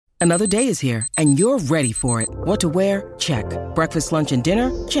Another day is here, and you're ready for it. What to wear? Check. Breakfast, lunch, and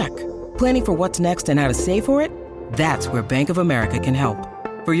dinner? Check. Planning for what's next and how to save for it? That's where Bank of America can help.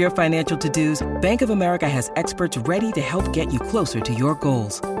 For your financial to-dos, Bank of America has experts ready to help get you closer to your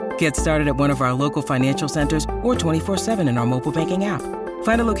goals. Get started at one of our local financial centers or 24/7 in our mobile banking app.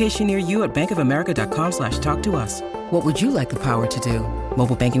 Find a location near you at bankofamerica.com/talktous. What would you like the power to do?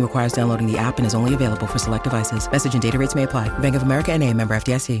 Mobile banking requires downloading the app and is only available for select devices. Message and data rates may apply. Bank of America N.A., member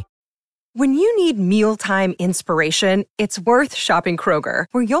FDIC. When you need mealtime inspiration, it's worth shopping Kroger,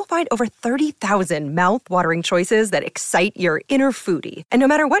 where you'll find over 30,000 mouth-watering choices that excite your inner foodie. And no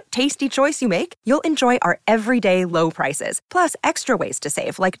matter what tasty choice you make, you'll enjoy our everyday low prices, plus extra ways to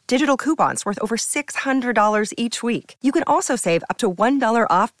save, like digital coupons worth over $600 each week. You can also save up to $1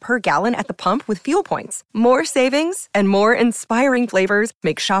 off per gallon at the pump with fuel points. More savings and more inspiring flavors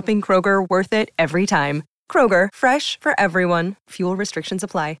make shopping Kroger worth it every time. Kroger, fresh for everyone. Fuel restrictions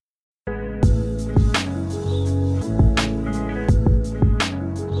apply.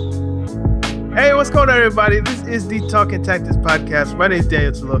 Hey, what's going on, everybody? This is the Talking Tactics podcast. My name is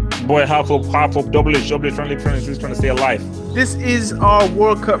Daniel Tulu. Boy, half up, double H, trying to stay alive. This is our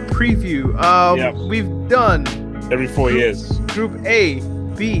World Cup preview. We've done every 4 years. Group A,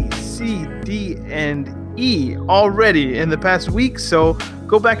 B, C, D, and E already in the past week. So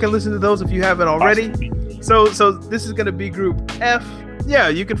go back and listen to those if you haven't already. So this is going to be Group F. Yeah,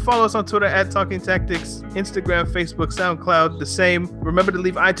 you can follow us on Twitter at Talking Tactics, Instagram, Facebook, SoundCloud, the same. Remember to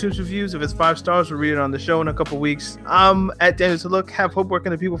leave iTunes reviews. If it's 5 stars, we'll read it on the show in a couple weeks. I'm at Daniel Tulu. Have Hope. Where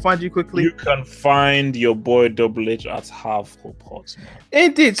can the people find you quickly? You can find your boy Double H at Have Hope Hot.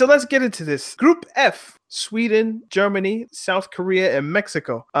 Indeed. So let's get into this. Group F: Sweden, Germany, South Korea, and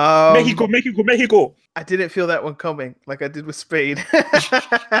Mexico. Mexico. I didn't feel that one coming like I did with Spain.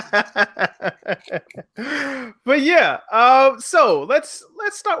 But yeah, so let's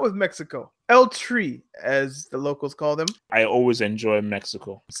start with Mexico. El Tri, as the locals call them. I always enjoy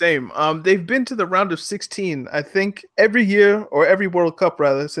Mexico. Same. They've been to the round of 16, I think, every year, or every World Cup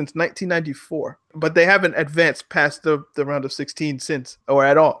rather, since 1994. But they haven't advanced past the round of 16 since, or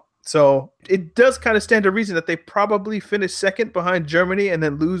at all. So it does kind of stand to reason that they probably finish second behind Germany and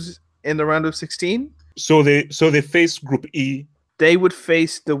then lose in the round of 16. So they face Group E. They would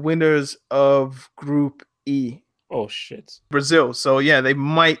face the winners of Group E. Oh, shit. Brazil. So, yeah, they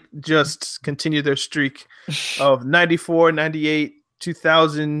might just continue their streak of 94, 98,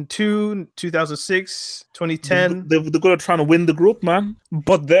 2002, 2006, 2010. They're going to try to win the group, man.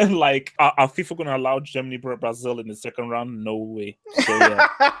 But then, like, are FIFA going to allow Germany, Brazil in the second round? No way. So, yeah.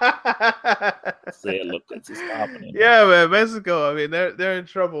 Look, it's just happening. Yeah, man, Mexico. I mean, they're in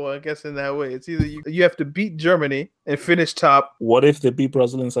trouble, I guess, in that way. It's either you have to beat Germany and finish top. What if they beat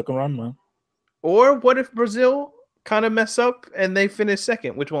Brazil in the second round, man? Or what if Brazil kind of mess up and they finish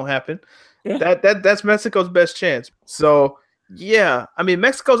second, which won't happen. Yeah. That's Mexico's best chance. So, yeah, I mean,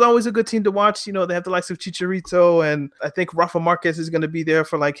 Mexico's always a good team to watch. You know, they have the likes of Chicharito, and I think Rafa Marquez is going to be there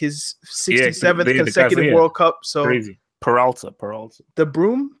for like his 67th consecutive World Cup. So crazy. Peralta. The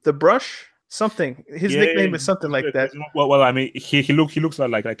Broom, the Brush, something. His nickname is something like that. Well, I mean, he looks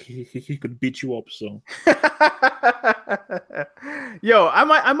like he could beat you up. So, yo,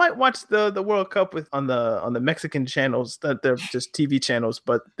 I might watch the World Cup on the Mexican channels. That they're just TV channels,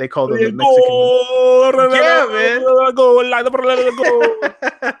 but they call them the Mexican ones. Yeah, man.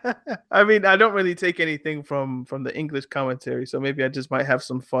 I mean, I don't really take anything from the English commentary, so maybe I just might have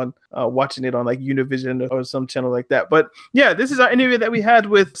some fun watching it on like Univision or some channel like that. But yeah, this is our interview that we had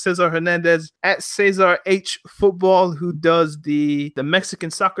with Cesar Hernandez at Cesar H Football, who does the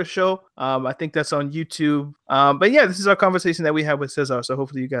Mexican soccer show. I think that's on YouTube. But yeah, this is our conversation that we had with Cesar, so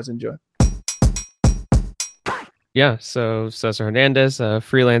hopefully you guys enjoy. Yeah, so Cesar Hernandez, a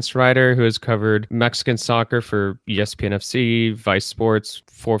freelance writer who has covered Mexican soccer for ESPN FC, Vice Sports,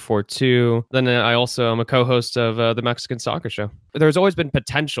 442. Then I also am a co-host of the Mexican Soccer Show. There's always been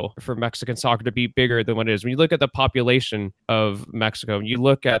potential for Mexican soccer to be bigger than what it is. When you look at the population of Mexico, and you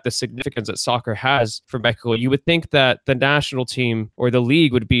look at the significance that soccer has for Mexico, you would think that the national team or the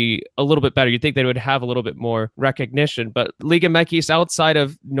league would be a little bit better. You'd think they would have a little bit more recognition. But Liga MX outside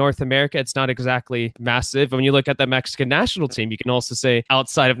of North America, it's not exactly massive. When you look at the Mexican national team, you can also say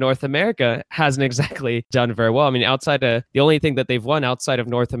outside of North America hasn't exactly done very well. I mean, the only thing that they've won outside of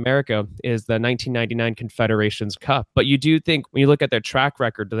North America is the 1999 Confederations Cup. But you do think when when you look at their track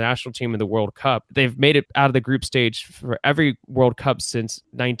record, the national team in the World Cup, they've made it out of the group stage for every World Cup since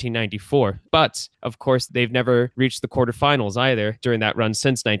 1994. But of course, they've never reached the quarterfinals either during that run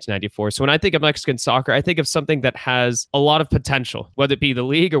since 1994. So when I think of Mexican soccer, I think of something that has a lot of potential, whether it be the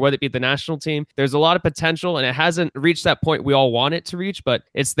league or whether it be the national team. There's a lot of potential, and it hasn't reached that point we all want it to reach, but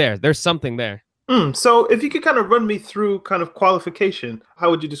it's there. There's something there. So if you could kind of run me through kind of qualification, how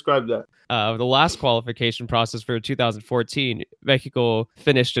would you describe that? The last qualification process for 2014, Mexico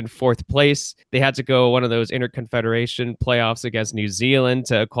finished in 4th place. They had to go one of those interconfederation playoffs against New Zealand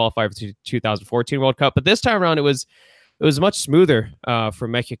to qualify for the 2014 World Cup. But this time around, it was much smoother for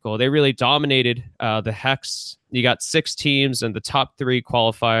Mexico. They really dominated the Hex. You got 6 teams, and the top 3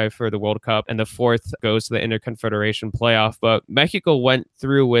 qualify for the World Cup, and the 4th goes to the Interconfederation playoff. But Mexico went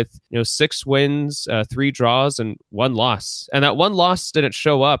through with 6 wins, 3 draws, and 1 loss. And that 1 loss didn't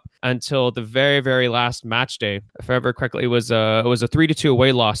show up until the very, very last match day. If I remember correctly, it was a 3-2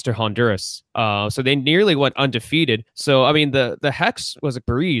 away loss to Honduras. So they nearly went undefeated. So I mean, the Hex was a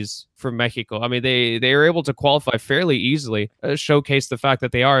breeze for Mexico. I mean, they were able to qualify fairly easily, showcase the fact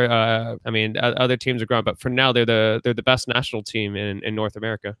that they are. Other teams are growing, but for now they're the best national team in North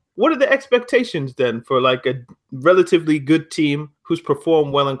America. What are the expectations then for like a relatively good team who's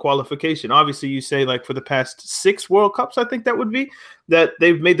performed well in qualification? Obviously, you say like for the past 6 World Cups, I think that would be, that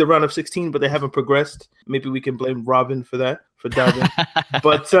they've made the round of 16, but they haven't progressed. Maybe we can blame Robin for that, for Darwin.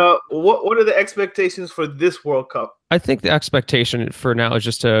 But what are the expectations for this World Cup? I think the expectation for now is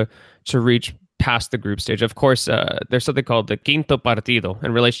just to reach past the group stage. Of course, there's something called the quinto partido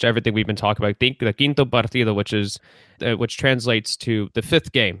in relation to everything we've been talking about. The quinto partido, which translates to the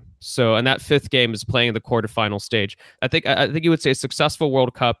 5th game. So, and that 5th game is playing the quarterfinal stage. I think you would say a successful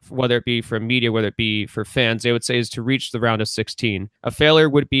World Cup, whether it be for media, whether it be for fans, they would say is to reach the round of 16. A failure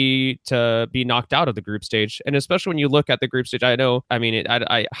would be to be knocked out of the group stage. And especially when you look at the group stage,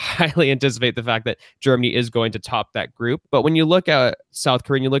 I highly anticipate the fact that Germany is going to top that group. But when you look at South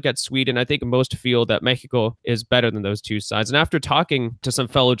Korea and you look at Sweden, I think most feel that Mexico is better than those 2 sides. And after talking to some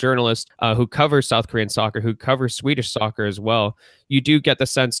fellow journalists who cover South Korean soccer, who cover Swedish soccer as well, you do get the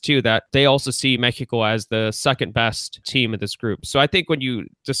sense too that they also see Mexico as the 2nd best team in this group. So I think when you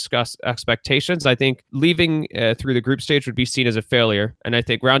discuss expectations, I think leaving through the group stage would be seen as a failure. And I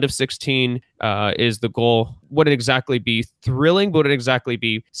think round of 16 is the goal. Would it exactly be thrilling? Would it exactly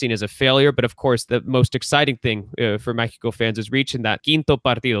be seen as a failure? But of course, the most exciting thing for Mexico fans is reaching that quinto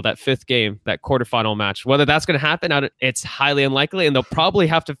partido, that 5th game, that quarterfinal match. Whether that's going to happen, it's highly unlikely. And they'll probably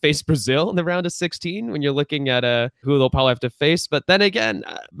have to face Brazil in the round of 16 when you're looking at who they'll probably have to face. But then again,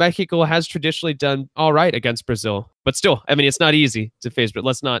 Mexico has traditionally done all right against Brazil. But still, I mean, it's not easy to face, but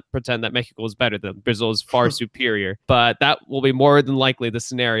let's not pretend that Mexico is better than Brazil is far superior. But that will be more than likely the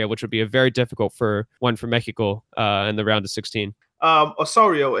scenario, which would be a very difficult for Mexico in the round of 16.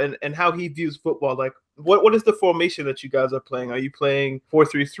 Osorio and how he views football, like what is the formation that you guys are playing? Are you playing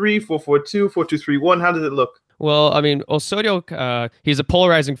 4-3-3, 4-4-2, 4-2-3-1? How does it look? Well, I mean, Osorio, he's a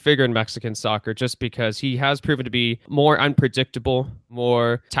polarizing figure in Mexican soccer just because he has proven to be more unpredictable,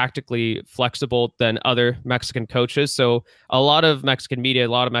 more tactically flexible than other Mexican coaches. So a lot of Mexican media, a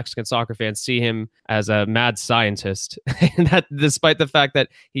lot of Mexican soccer fans see him as a mad scientist. And that despite the fact that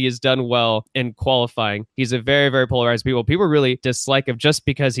he has done well in qualifying, he's a very, very polarized people. People really dislike him just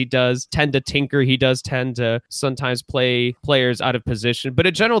because he does tend to tinker. He does tend to sometimes play players out of position. But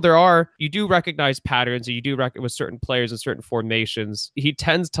in general, you do recognize patterns. You do with certain players and certain formations. He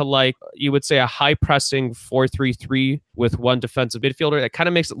tends to like, you would say, a high pressing 4-3-3 with one defensive midfielder. That kind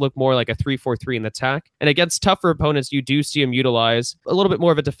of makes it look more like a 3-4-3 in the attack. And against tougher opponents, you do see him utilize a little bit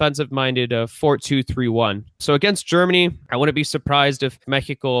more of a defensive-minded 4-2-3-1. So against Germany, I wouldn't be surprised if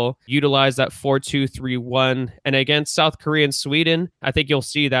Mexico utilized that 4-2-3-1. And against South Korea and Sweden, I think you'll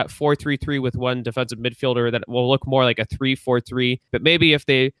see that 4-3-3 with one defensive midfielder that will look more like a 3-4-3. But maybe if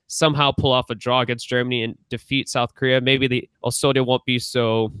they somehow pull off a draw against Germany and defeat South Korea, maybe the Osorio won't be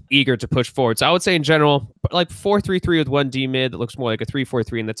so eager to push forward. So I would say in general, like 4-3-3 with one D mid that looks more like a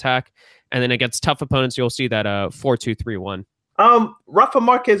 3-4-3 in the attack. And then against tough opponents, you'll see that 4-2-3-1. Rafa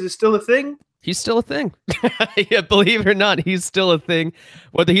Marquez is still a thing? He's still a thing. Yeah, believe it or not, he's still a thing.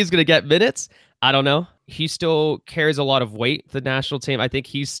 Whether he's going to get minutes, I don't know. He still carries a lot of weight, the national team. I think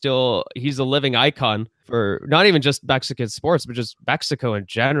he's a living icon for not even just Mexican sports, but just Mexico in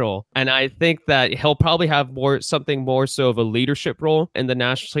general. And I think that he'll probably have something more so of a leadership role in the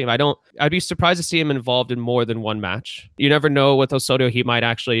national team. I'd be surprised to see him involved in more than one match. You never know with Osorio, he might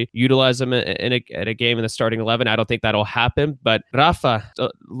actually utilize him in a game in the starting 11. I don't think that'll happen, but Rafa, a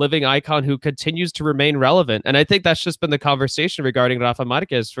living icon who continues to remain relevant. And I think that's just been the conversation regarding Rafa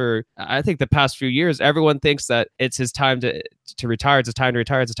Marquez for, I think, the past few years. Everyone thinks that it's his time to retire. It's time to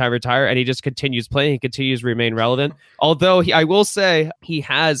retire. It's time to retire. And he just continues playing. He continues to remain relevant. Although I will say he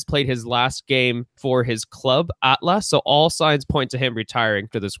has played his last game for his club, Atlas. So all signs point to him retiring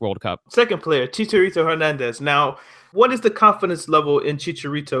for this World Cup. Second player, Chicharito Hernandez. Now, what is the confidence level in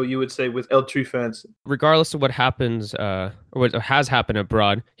Chicharito, you would say, with El Tri fans? Regardless of what happens or what has happened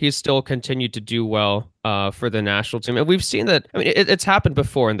abroad, he's still continued to do well for the national team. And we've seen that. I mean, it's happened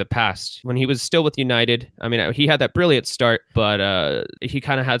before in the past when he was still with United. I mean, he had that brilliant start, but he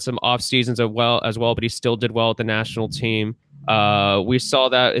kind of had some off seasons as well, but he still did well with the national team. We saw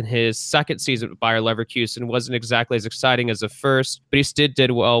that in his second season with Bayer Leverkusen. Wasn't exactly as exciting as the first, but he still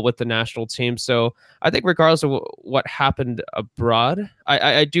did well with the national team. So I think regardless of what happened abroad,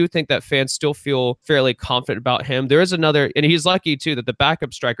 I do think that fans still feel fairly confident about him. There is another, and he's lucky too that the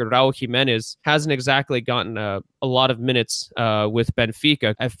backup striker, Raul Jimenez, hasn't exactly gotten a lot of minutes with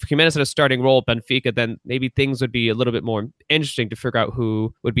Benfica. If Jimenez had a starting role at Benfica, then maybe things would be a little bit more interesting to figure out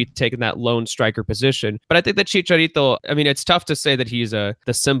who would be taking that lone striker position. But I think that Chicharito, I mean, it's tough to say that he's the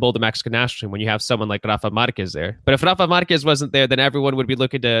symbol of the Mexican national team when you have someone like Rafa Marquez there. But if Rafa Marquez wasn't there, then everyone would be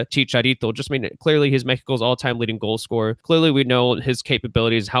looking to Chicharito. Just, I mean, clearly he's Mexico's all-time leading goal scorer. Clearly we know his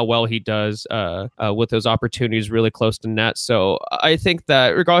capabilities, how well he does with those opportunities really close to net. So I think that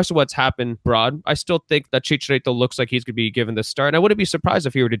regardless of what's happened abroad, I still think that Chicharito looks like he's going to be given the start. And I wouldn't be surprised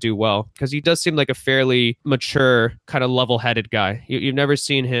if he were to do well, because he does seem like a fairly mature, kind of level-headed guy. You've never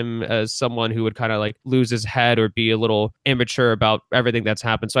seen him as someone who would kind of like lose his head or be a little immature about everything that's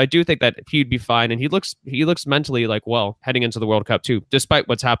happened. So I do think that he'd be fine. And he looks mentally like well heading into the World Cup too, despite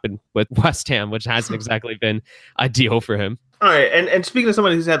what's happened with West Ham, which hasn't exactly been ideal for him. All right, and speaking of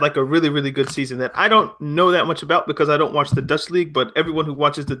somebody who's had like a really, really good season that I don't know that much about because I don't watch the Dutch league, but everyone who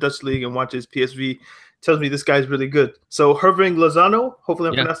watches the Dutch league and watches PSV tells me this guy's really good. So Irving Lozano, hopefully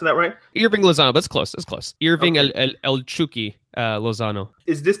I'm pronouncing that right. Irving Lozano, that's close. Irving okay. El Chucky Lozano.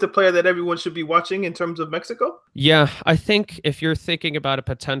 Is this the player that everyone should be watching in terms of Mexico? Yeah, I think if you're thinking about a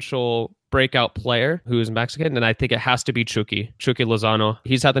potential breakout player who is Mexican, then I think it has to be Chucky Lozano.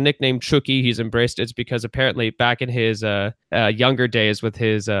 He's had the nickname Chucky. He's embraced it because apparently back in his younger days with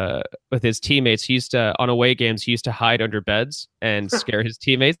his teammates, he used to, on away games, he used to hide under beds and scare his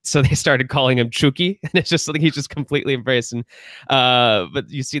teammates. So they started calling him Chucky, and it's just something he's just completely embraced. And but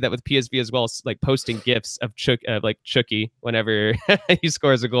you see that with PSV as well, like posting gifs of Chucky whenever he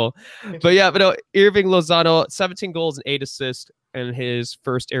scores a goal. But Irving Lozano, 17 goals and 8 assists in his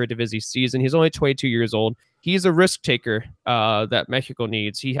first Eredivisie season. He's only 22 years old. He's a risk taker that Mexico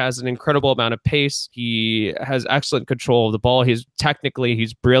needs. He has an incredible amount of pace. He has excellent control of the ball. He's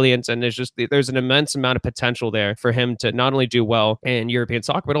brilliant, and there's an immense amount of potential there for him to not only do well in European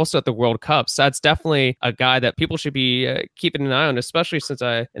soccer, but also at the World Cup. So that's definitely a guy that people should be keeping an eye on, especially since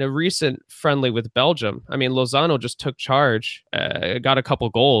in a recent friendly with Belgium, I mean, Lozano just took charge, got a couple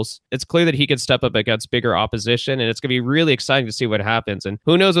goals. It's clear that he can step up against bigger opposition, and it's going to be really exciting to see what happens. And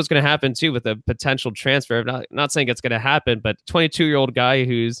who knows what's going to happen too with a potential transfer. Not saying it's going to happen, but 22-year-old guy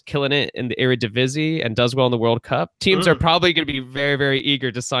who's killing it in the Eredivisie and does well in the World Cup. Teams are probably going to be very, very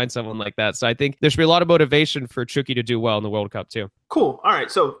eager to sign someone like that. So I think there should be a lot of motivation for Chucky to do well in the World Cup too. Cool. All right.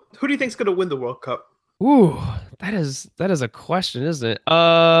 So who do you think is going to win the World Cup? Ooh, that is a question, isn't it?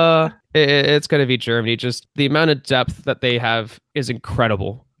 It's going to be Germany. Just the amount of depth that they have is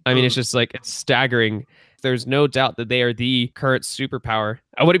incredible. I mean, it's just like, it's staggering. There's no doubt that they are the current superpower.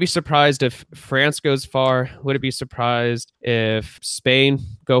 I wouldn't be surprised if France goes far. Wouldn't be surprised if Spain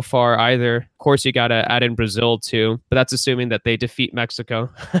go far either. Of course, you got to add in Brazil too, but that's assuming that they defeat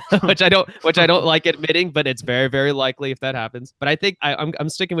Mexico, which I don't like admitting, but it's very, very likely if that happens. But I think I'm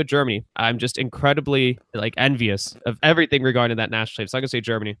sticking with Germany. I'm just incredibly envious of everything regarding that national team. So I'm gonna say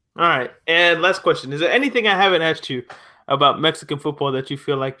Germany. All right. And last question: is there anything I haven't asked you about Mexican football that you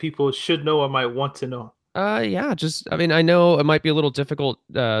feel like people should know or might want to know? I know it might be a little difficult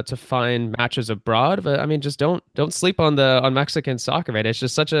to find matches abroad, but I mean, just don't sleep on Mexican soccer, right? It's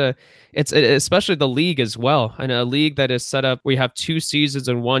just especially the league as well. And a league that is set up, we have 2 seasons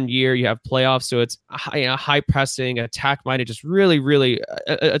in 1 year, you have playoffs. So it's high pressing, attack minded, just really, really,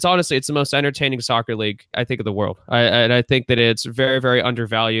 it's the most entertaining soccer league, I think, of the world. And I think that it's very, very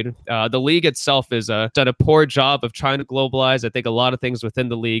undervalued. The league itself has done a poor job of trying to globalize. I think a lot of things within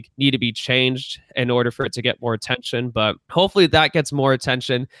the league need to be changed in order for it to get more attention, but hopefully that gets more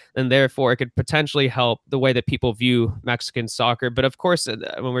attention, and therefore it could potentially help the way that people view Mexican soccer. But of course,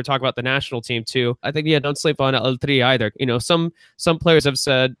 when we're talking about the national team too, I think don't sleep on El Tri either. You know, some players have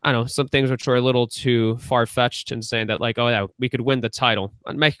said, I don't know, some things which are a little too far-fetched in saying that we could win the title.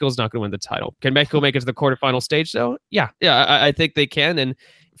 Mexico's not going to win the title. Can Mexico make it to the quarterfinal stage though? Yeah, I think they can. And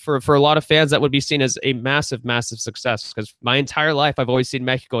for a lot of fans, that would be seen as a massive, massive success, because my entire life, I've always seen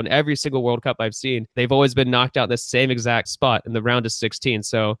Mexico in every single World Cup I've seen. They've always been knocked out in the same exact spot in the round of 16.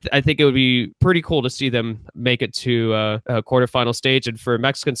 So I think it would be pretty cool to see them make it to a quarterfinal stage. And for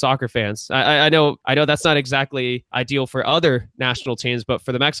Mexican soccer fans, I know that's not exactly ideal for other national teams, but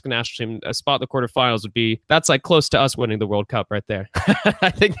for the Mexican national team, a spot in the quarterfinals that's like close to us winning the World Cup right there. I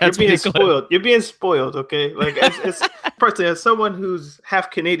think that's You're being spoiled. You're being spoiled, okay? Like, it's personally, as someone who's half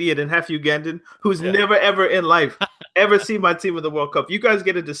Canadian and half Ugandan, who's never ever in life ever seen my team in the World Cup. You guys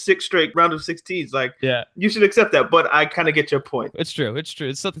get into 6 straight round of 16s. Like, you should accept that. But I kind of get your point. It's true.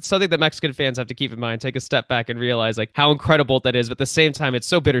 It's something that Mexican fans have to keep in mind. Take a step back and realize like how incredible that is. But at the same time, it's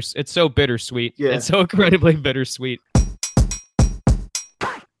so bitter. It's so bittersweet. Yeah. It's so incredibly bittersweet.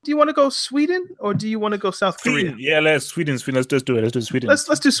 Do you want to go Sweden or do you want to go South Korea? Yeah, let's Sweden. Let's just do it. Let's do Sweden.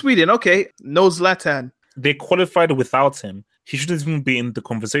 Let's do Sweden. Okay. No Zlatan. They qualified without him. He shouldn't even be in the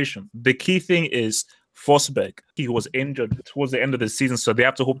conversation. The key thing is Forsberg. He was injured towards the end of the season, so they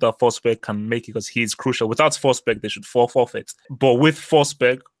have to hope that Forsberg can make it because he's crucial. Without Forsberg, they should forfeit. But with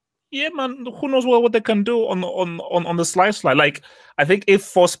Forsberg, yeah, man, who knows what they can do on the slide. Like, I think if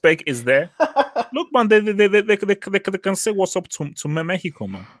Forsberg is there, look, man, they can say what's up to Mexico,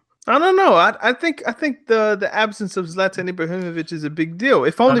 man. I don't know. I think the absence of Zlatan Ibrahimovic is a big deal.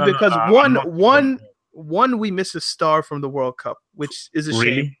 If only because one, we miss a star from the World Cup, which is a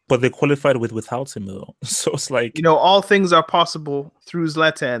shame. But they qualified without him though, so it's like, all things are possible through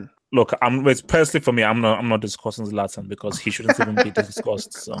Zlatan. Look, it's personally for me, I'm not discussing Zlatan because he shouldn't even be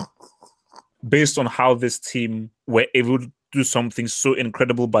discussed. So, based on how this team were able to do something so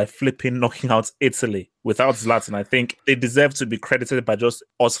incredible by knocking out Italy without Zlatan, I think they deserve to be credited by just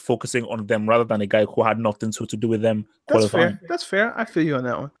us focusing on them rather than a guy who had nothing to do with them qualifying. That's fair. I feel you on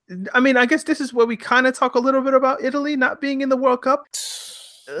that one. I mean, I guess this is where we kind of talk a little bit about Italy not being in the World Cup.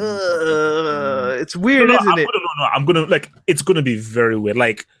 It's weird, isn't it? It's gonna be very weird.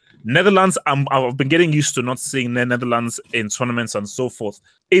 Like, Netherlands, I've been getting used to not seeing the Netherlands in tournaments and so forth.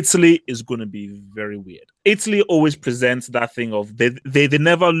 Italy is going to be very weird. Italy always presents that thing of they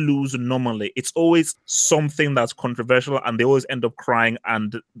never lose normally. It's always something that's controversial and they always end up crying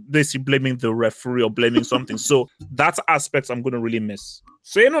and they see blaming the referee or blaming something. So that aspect I'm going to really miss.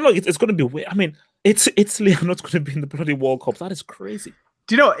 So, it's going to be weird. I mean, it's Italy. I'm not going to be in the bloody World Cup. That is crazy.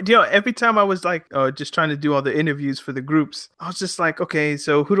 Do you know, every time I was like, just trying to do all the interviews for the groups, I was just like, okay,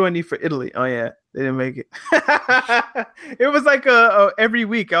 so who do I need for Italy? Oh yeah, they didn't make it. It was like every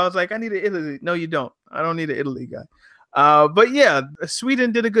week I was like, I need an Italy. No, you don't. I don't need an Italy guy. But yeah,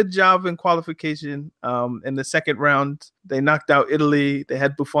 Sweden did a good job in qualification. In the second round, they knocked out Italy. They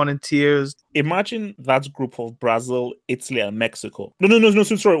had Buffon in tears. Imagine that group of Brazil, Italy, and Mexico. No,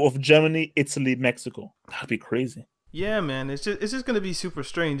 sorry, of Germany, Italy, Mexico. That'd be crazy. Yeah, man, it's just going to be super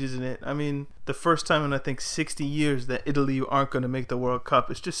strange, isn't it? I mean, the first time in, I think, 60 years that Italy aren't going to make the World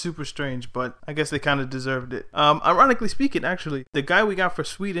Cup. It's just super strange, but I guess they kind of deserved it. Ironically speaking, actually, the guy we got for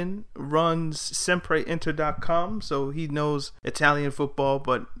Sweden runs SempreInter.com, so he knows Italian football,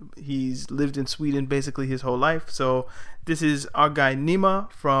 but he's lived in Sweden basically his whole life. So this is our guy Nima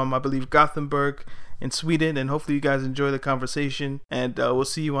from, I believe, Gothenburg in Sweden, and hopefully you guys enjoy the conversation, and we'll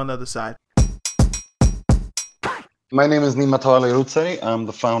see you on the other side. My name is Nima Rutsari. I'm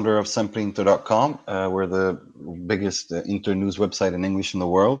the founder of SempreInter.com. We're the biggest Inter news website in English in the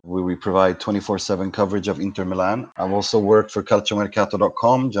world. We provide 24/7 coverage of Inter Milan. I've also worked for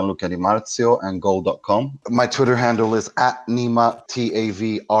Calciomercato.com, Gianluca Di Marzio, and Goal.com. My Twitter handle is @Nima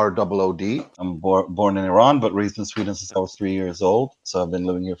TAVROOD. I'm born in Iran, but raised in Sweden since I was 3 years old. So I've been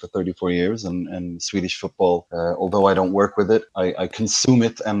living here for 34 years. And Swedish football, although I don't work with it, I consume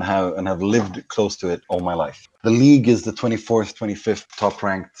it and have lived close to it all my life. The league is the 24th, 25th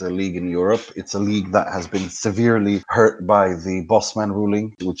top-ranked league in Europe. It's a league that has been severely hurt by the Bosman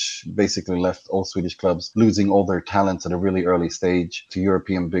ruling, which basically left all Swedish clubs losing all their talent at a really early stage to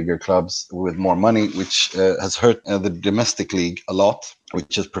European bigger clubs with more money, which has hurt the domestic league a lot,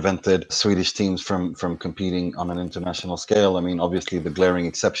 which has prevented Swedish teams from competing on an international scale. I mean, obviously the glaring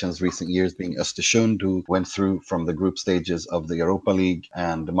exceptions recent years being Östersund, who went through from the group stages of the Europa League,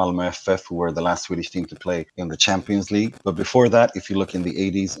 and Malmö FF, who were the last Swedish team to play in the Champions League. But before that, if you look in the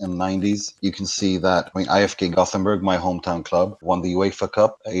 80s and 90s, you can see that, IFK Gothenburg, my hometown club, won the UEFA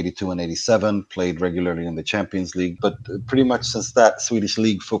Cup 82 and 87, played regularly in the Champions League. But pretty much since that, Swedish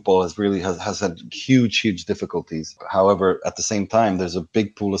league football has had huge difficulties. However, at the same time, there's a a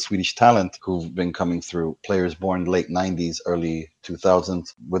big pool of Swedish talent who've been coming through, players born late 90s, early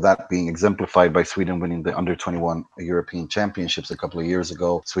 2000s, with that being exemplified by Sweden winning the under-21 European Championships a couple of years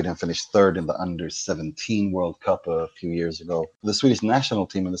ago. Sweden finished third in the under-17 World Cup a few years ago. The Swedish national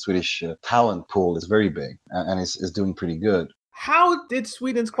team and the Swedish talent pool is very big and is doing pretty good. How did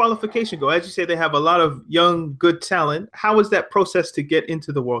Sweden's qualification go? As you say, they have a lot of young, good talent. How was that process to get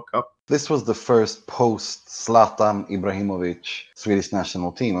into the World Cup? This was the first post-Zlatan Ibrahimovic Swedish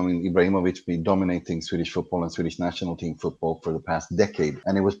national team. I mean, Ibrahimovic been dominating Swedish football and Swedish national team football for the past decade.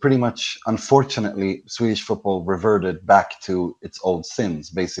 And it was pretty much, unfortunately, Swedish football reverted back to its old sins,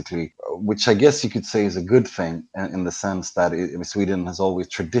 basically, which I guess you could say is a good thing in the sense that Sweden has always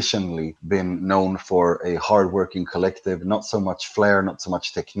traditionally been known for a hardworking collective, not so much flair, not so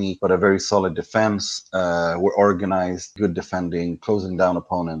much technique, but a very solid defense. We're organized, good defending, closing down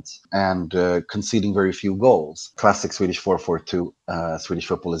opponents, and conceding very few goals. Classic Swedish 4-4-2. Swedish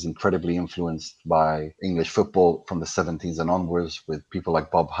football is incredibly influenced by English football from the 70s and onwards, with people like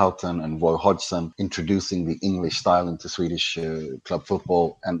Bob Houghton and Roy Hodgson introducing the English style into Swedish club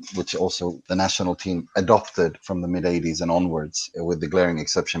football, and which also the national team adopted from the mid-80s and onwards, with the glaring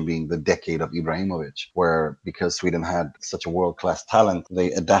exception being the decade of Ibrahimovic, where because Sweden had such a world-class talent,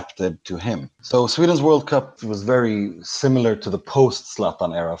 they adapted to him. So Sweden's World Cup was very similar to the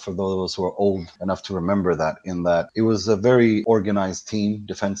post-Zlatan era, for those who are old enough to remember that, in that it was a very organized team,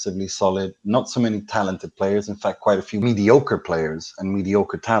 defensively solid, not so many talented players, in fact quite a few mediocre players and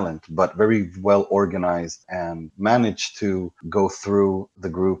mediocre talent, but very well organized, and managed to go through the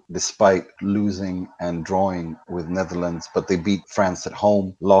group despite losing and drawing with Netherlands. But they beat France at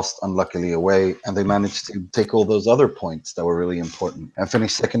home, lost unluckily away, and they managed to take all those other points that were really important and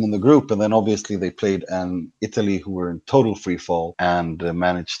finish second in the group. And then obviously they played Italy, who were in total free fall, and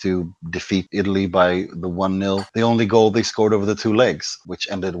managed to defeat Italy by the 1-0, the only goal they scored over the two legs, which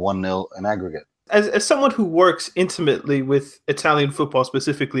ended 1-0 in aggregate. As someone who works intimately with Italian football,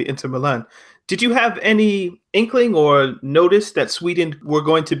 specifically Inter Milan, did you have any inkling or notice that Sweden were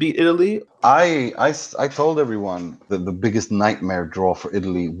going to beat Italy? I told everyone that the biggest nightmare draw for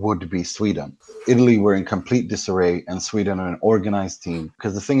Italy would be Sweden. Italy were in complete disarray, and Sweden are an organized team.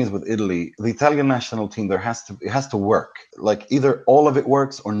 Because the thing is with Italy, the Italian national team, it has to work. Like either all of it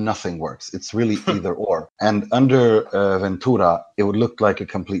works or nothing works. It's really either or. And under Ventura, it would look like a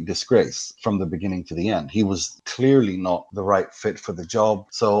complete disgrace from the beginning to the end. He was clearly not the right fit for the job.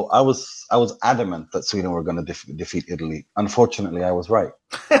 So I was adamant that Sweden were going to defeat Italy. Unfortunately, I was right.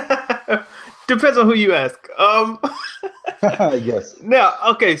 Depends on who you ask. Yes. Now,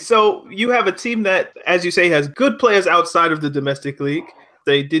 okay, so you have a team that, as you say, has good players outside of the domestic league.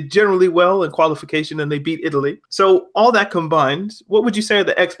 They did generally well in qualification, and they beat Italy. So all that combined, what would you say are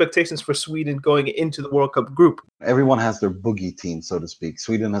the expectations for Sweden going into the World Cup group? Everyone has their boogie team, so to speak.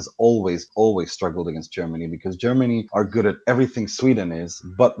 Sweden has always struggled against Germany, because Germany are good at everything Sweden is,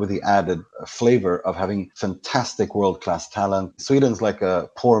 but with the added flavor of having fantastic world-class talent. Sweden's like a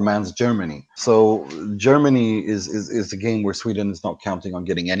poor man's Germany. So Germany is a game where Sweden is not counting on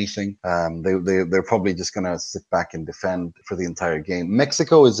getting anything. They're probably just going to sit back and defend for the entire game.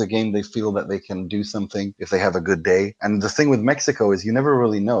 Mexico is a game they feel that they can do something if they have a good day. And the thing with Mexico is you never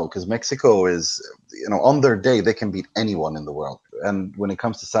really know, because Mexico is, on their day, they can beat anyone in the world. And when it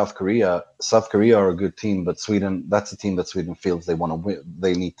comes to South Korea are a good team, but Sweden, that's a team that Sweden feels they want to win.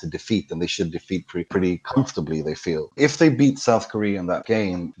 They need to defeat, and they should defeat pretty comfortably, they feel. If they beat South Korea in that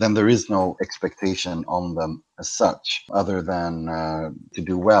game, then there is no expectation on them as such, other than to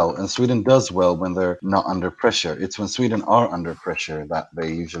do well. And Sweden does well when they're not under pressure. It's when Sweden are under pressure that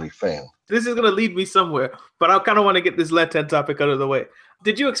they usually fail. This is going to lead me somewhere, but I kind of want to get this Letang topic out of the way.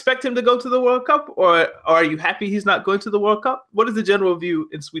 Did you expect him to go to the World Cup, or are you happy he's not going to the World Cup? What is the general view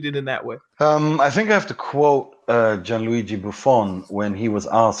in Sweden in that way? I think I have to quote Gianluigi Buffon when he was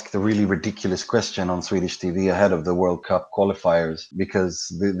asked a really ridiculous question on Swedish TV ahead of the World Cup qualifiers, because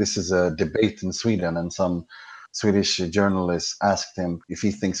this is a debate in Sweden, and some Swedish journalists asked him if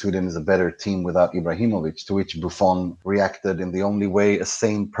he thinks Sweden is a better team without Ibrahimovic, to which Buffon reacted in the only way a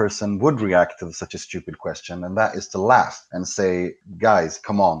sane person would react to such a stupid question, and that is to laugh and say, guys,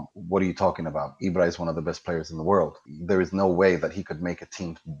 come on, what are you talking about? Ibra is one of the best players in the world. There is no way that he could make a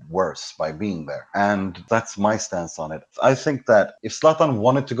team worse by being there. And that's my stance on it. I think that if Zlatan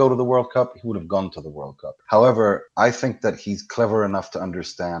wanted to go to the World Cup, he would have gone to the World Cup. However, I think that he's clever enough to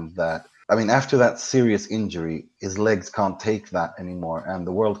understand that I mean, after that serious injury, his legs can't take that anymore, and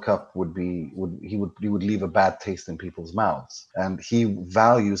the World Cup would leave a bad taste in people's mouths. And he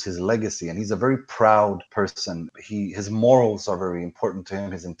values his legacy, and he's a very proud person. His morals are very important to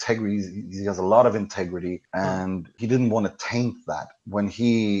him. His integrity, he has a lot of integrity, and he didn't want to taint that. When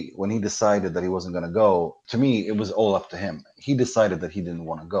he decided that he wasn't going to go, to me, it was all up to him. He decided that he didn't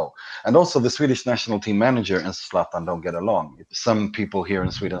want to go. And also the Swedish national team manager and Zlatan don't get along. Some people here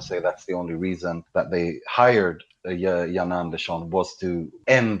in Sweden say that's the only reason that they hired Jan Andersson was to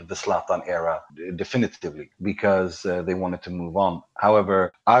end the Zlatan era definitively, because they wanted to move on.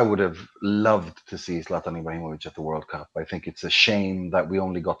 However, I would have loved to see Zlatan Ibrahimovic at the World Cup. I think it's a shame that we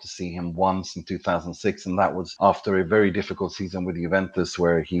only got to see him once in 2006, and that was after a very difficult season with Juventus,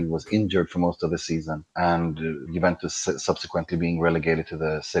 where he was injured for most of the season, and Juventus subsequently being relegated to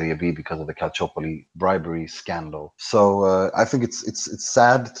the Serie B because of the Calciopoli bribery scandal. So I think it's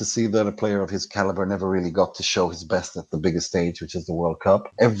sad to see that a player of his caliber never really got to show his best at the biggest stage, which is the World Cup.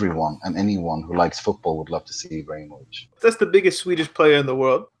 Everyone and anyone who likes football would love to see Ibrahimovic. That's the biggest Swedish player in the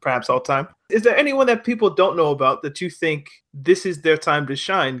world, perhaps all time. Is there anyone that people don't know about that you think this is their time to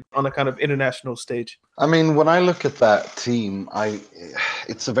shine on a kind of international stage? I mean, when I look at that team,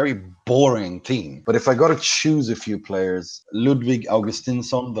 it's a very boring team. But if I got to choose a few players, Ludwig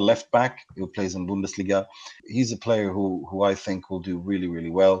Augustinsson, the left back, who plays in Bundesliga, he's a player who I think will do really, really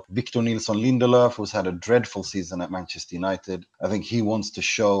well. Victor Nilsson Lindelöf, who's had a dreadful season at Manchester United. I think he wants to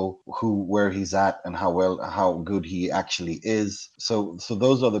show where he's at and how good he actually is. So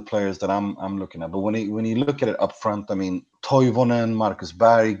those are the players that I'm looking at. But when you look at it up front, I mean, Toivonen, Marcus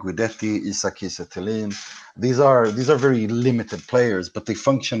Berg, Guidetti, Isak Kiese Thelin. These are very limited players, but they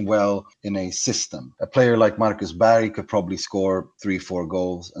function well in a system. A player like Marcus Berg could probably score 3-4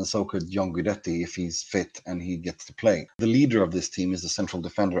 goals, and so could John Guidetti if he's fit and he gets to play. The leader of this team is the central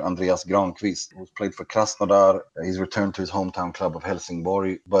defender Andreas Granqvist, who's played for Krasnodar. He's returned to his hometown club of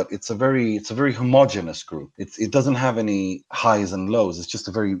Helsingborg, but it's a very homogenous group. It doesn't have any highs and lows. It's just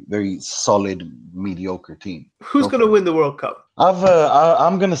a very, very solid, mediocre team. Who's going to win the World Cup?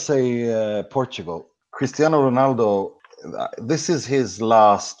 I'm going to say Portugal. Cristiano Ronaldo, this is his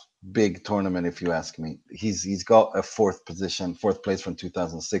last big tournament, if you ask me. He's got a fourth place from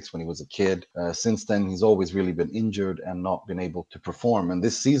 2006 when he was a kid. Since then, he's always really been injured and not been able to perform. And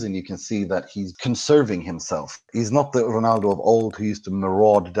this season, you can see that he's conserving himself. He's not the Ronaldo of old who used to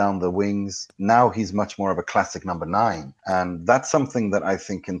maraud down the wings. Now he's much more of a classic number 9. And that's something that I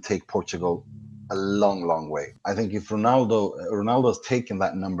think can take Portugal a long, long way. I think if Ronaldo's taken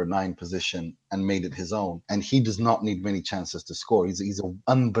that number 9 position and made it his own, and he does not need many chances to score. He's an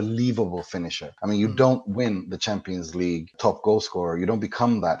unbelievable finisher. I mean, you don't win the Champions League top goal scorer. You don't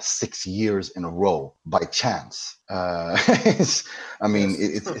become that 6 years in a row by chance. It's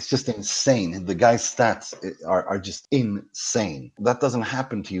just insane. The guy's stats are just insane. That doesn't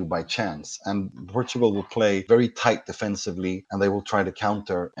happen to you by chance. And Portugal will play very tight defensively, and they will try to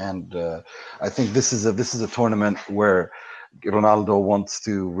counter. And I think this is a tournament where Ronaldo wants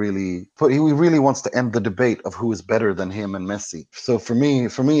to really wants to end the debate of who is better than him and Messi. So for me,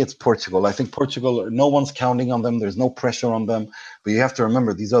 it's Portugal. I think Portugal, no one's counting on them. There's no pressure on them. But you have to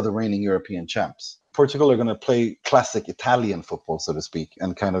remember, these are the reigning European champs. Portugal are going to play classic Italian football, so to speak,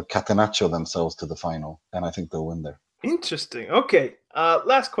 and kind of catenaccio themselves to the final. And I think they'll win there. Interesting. Okay.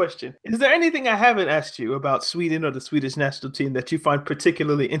 Last question. Is there anything I haven't asked you about Sweden or the Swedish national team that you find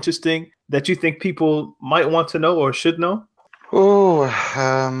particularly interesting, that you think people might want to know or should know?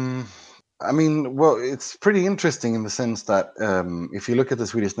 I mean, well, it's pretty interesting in the sense that if you look at the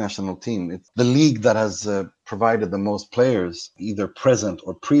Swedish national team, it's the league that has provided the most players, either present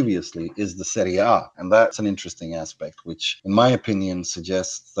or previously, is the Serie A. And that's an interesting aspect, which, in my opinion,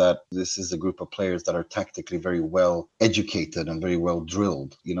 suggests that this is a group of players that are tactically very well educated and very well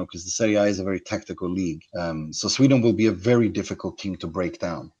drilled, because the Serie A is a very tactical league. So Sweden will be a very difficult team to break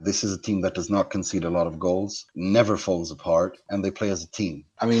down. This is a team that does not concede a lot of goals, never falls apart, and they play as a team.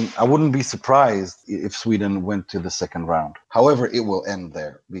 I mean, I wouldn't be surprised if Sweden went to the second round. However, it will end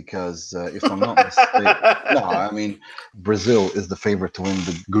there because if I'm not mistaken, Brazil is the favorite to win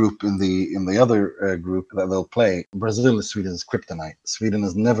the group in the other group that they'll play. Brazil is Sweden's kryptonite. Sweden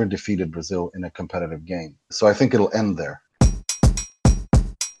has never defeated Brazil in a competitive game. So I think it'll end there.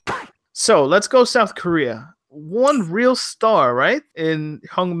 So let's go South Korea. One real star, right? In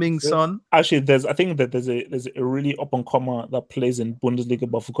Heung-min Son. Actually, there's a really up-and-comer that plays in Bundesliga,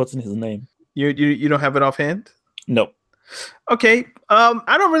 but I've forgotten his name. You don't have it offhand? No. Okay.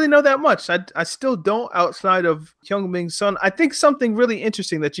 I don't really know that much. I still don't outside of Heung-min Son. I think something really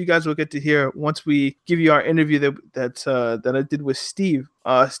interesting that you guys will get to hear once we give you our interview that I did with Steve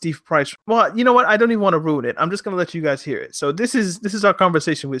Price. Well, you know what? I don't even want to ruin it. I'm just gonna let you guys hear it. So this is our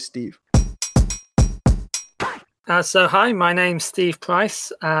conversation with Steve. So hi, my name's Steve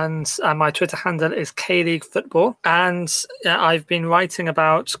Price, and my Twitter handle is K-League Football. And I've been writing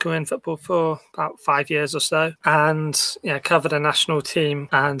about Korean football for about 5 years or so, and cover the national team.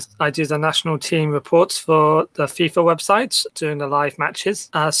 And I do the national team reports for the FIFA website during the live matches.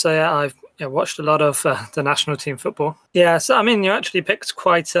 I've watched a lot of the national team football. Yeah, so I mean, you actually picked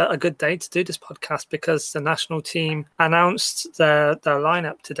quite a good day to do this podcast because the national team announced their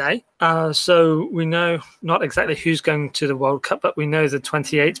lineup today. So we know not exactly who's going to the World Cup, but we know the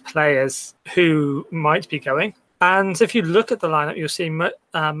 28 players who might be going. And if you look at the lineup, you'll see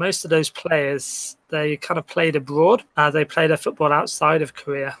most of those players, they kind of played abroad. They play their football outside of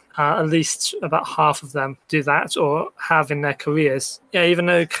Korea. At least about half of them do that or have in their careers. Yeah, even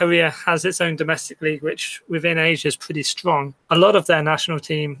though Korea has its own domestic league, which within Asia is pretty strong, a lot of their national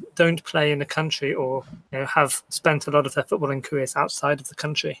team don't play in the country or have spent a lot of their footballing careers outside of the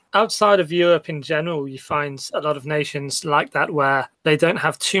country. Outside of Europe in general, you find a lot of nations like that where they don't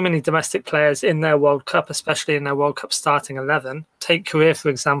have too many domestic players in their World Cup, especially in their World Cup starting 11. Take Korea, for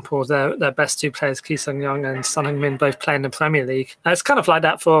example, their best two players, Ki Sung-young and Son Heung-min, both play in the Premier League. It's kind of like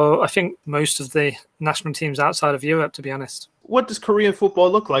that for, I think, most of the national teams outside of Europe, to be honest. What does Korean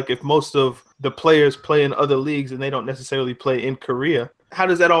football look like if most of the players play in other leagues and they don't necessarily play in Korea? How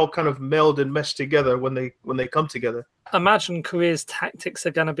does that all kind of meld and mesh together when they come together? Imagine Korea's tactics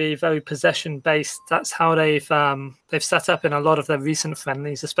are going to be very possession-based. That's how they've set up in a lot of their recent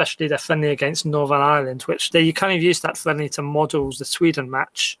friendlies, especially their friendly against Northern Ireland, which they kind of used that friendly to model the Sweden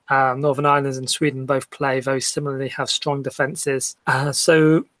match. Northern Ireland and Sweden both play very similarly, have strong defences.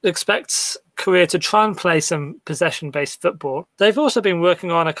 So expect Korea to try and play some possession-based football. They've also been working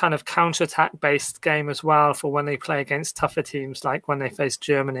on a kind of counter-attack-based game as well for when they play against tougher teams, like when they face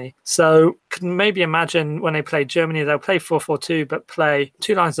Germany. So can maybe imagine when they play Germany, they'll play 4-4-2, but play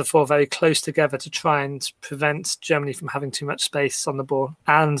two lines of four very close together to try and prevent Germany from having too much space on the ball.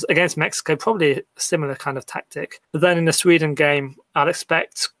 And against Mexico, probably a similar kind of tactic. But then in the Sweden game, I'd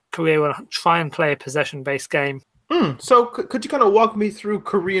expect Korea will try and play a possession-based game. So could you kind of walk me through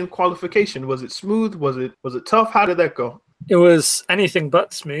Korean qualification? Was it smooth? Was it tough? How did that go? It was anything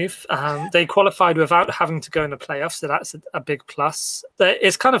but smooth. They qualified without having to go in the playoffs, so that's a big plus.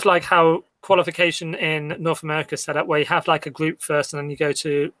 It's kind of like how qualification in North America is set up, where you have like a group first and then you go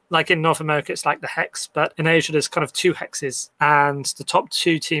to, like in North America, it's like the hex, but in Asia, there's kind of two hexes and the top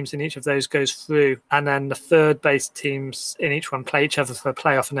two teams in each of those goes through. And then the third based teams in each one play each other for a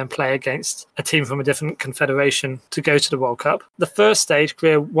playoff and then play against a team from a different confederation to go to the World Cup. The first stage,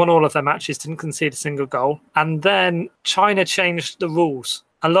 Korea won all of their matches, didn't concede a single goal. And then China changed the rules.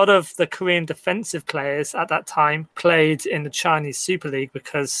 A lot of the Korean defensive players at that time played in the Chinese Super League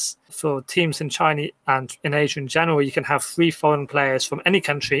because for teams in China and in Asia in general, you can have 3 foreign players from any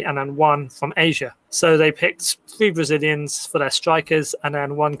country and then 1 from Asia. So they picked 3 Brazilians for their strikers and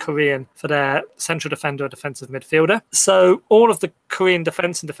then 1 Korean for their central defender or defensive midfielder. So all of the Korean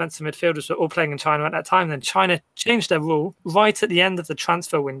defense and defensive midfielders were all playing in China at that time. Then China changed their rule right at the end of the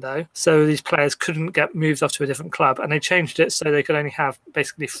transfer window. So these players couldn't get moved off to a different club. And they changed it so they could only have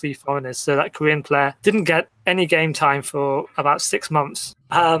basically 3 foreigners. So that Korean player didn't get any game time for about 6 months.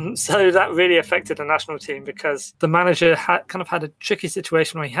 So that really affected the national team because the manager had a tricky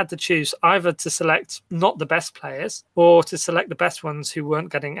situation where he had to choose either to select not the best players or to select the best ones who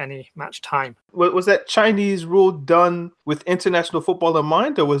weren't getting any match time. Was that Chinese rule done with international football in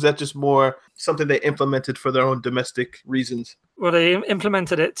mind, or was that just more something they implemented for their own domestic reasons? Well, they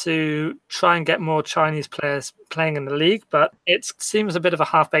implemented it to try and get more Chinese players playing in the league, but it seems a bit of a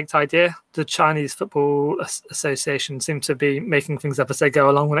half-baked idea. The Chinese Football Association seem to be making things up as they go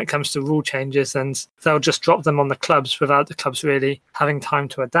along when it comes to rule changes, and they'll just drop them on the clubs without the clubs really having time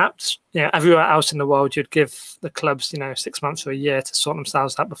to adapt. Everywhere else in the world, you'd give the clubs, 6 months or a year to sort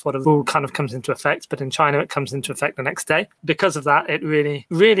themselves out before the rule kind of comes into effect. But in China, it comes into effect the next day. Because of that, it really,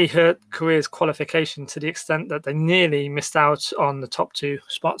 really hurt Korea's qualification to the extent that they nearly missed out on the top 2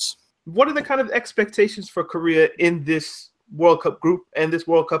 spots. What are the kind of expectations for Korea in this World Cup group and this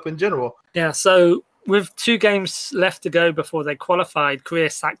World Cup in general? Yeah, so with 2 games left to go before they qualified, Korea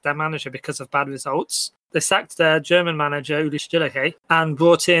sacked their manager because of bad results. They sacked their German manager, Uli Stillehe, and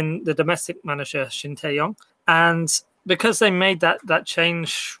brought in the domestic manager, Shin Tae-yong. And because they made that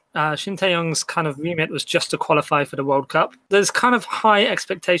change Shin Tae-yong's kind of remit was just to qualify for the World Cup. There's kind of high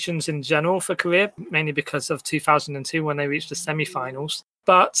expectations in general for Korea, mainly because of 2002 when they reached the semi-finals.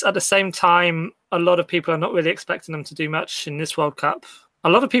 But at the same time, a lot of people are not really expecting them to do much in this World Cup. A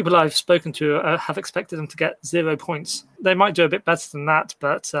lot of people I've spoken to have expected them to get 0 points. They might do a bit better than that,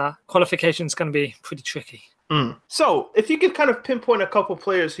 but qualification is going to be pretty tricky. So, if you could kind of pinpoint a couple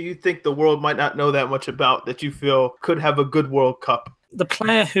players who you think the world might not know that much about that you feel could have a good World Cup. The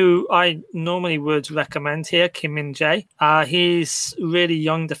player who I normally would recommend here, Kim Min-jae, he's a really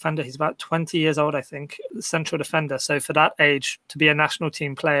young defender. He's about 20 years old, I think, central defender. So for that age, to be a national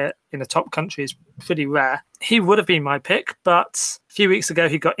team player in a top country is pretty rare. He would have been my pick, but a few weeks ago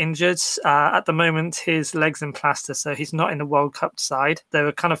he got injured. At the moment, his leg's in plaster, so he's not in the World Cup side. They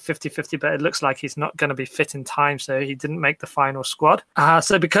were kind of 50-50, but it looks like he's not going to be fit in time, so he didn't make the final squad.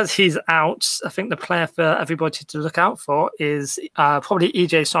 So because he's out, I think the player for everybody to look out for is probably Lee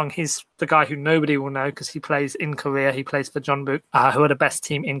Jae-sung. He's the guy who nobody will know because he plays in Korea. He plays for Jeonbuk, who are the best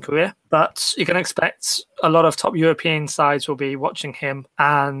team in Korea. But you can expect a lot of top European sides will be watching him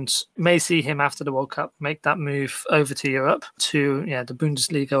and may see him after the World Cup make that move over to Europe, to the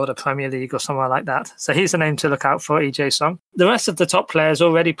Bundesliga or the Premier League or somewhere like that. So he's the name to look out for, Lee Jae-sung. The rest of the top players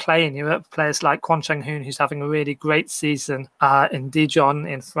already play in Europe. Players like Kwon Chang-hoon, who's having a really great season in Dijon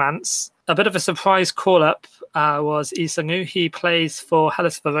in France. A bit of a surprise call-up was Lee Sang-woo. He plays for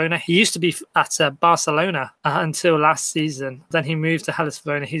Hellas Verona. He used to be at Barcelona until last season. Then he moved to Hellas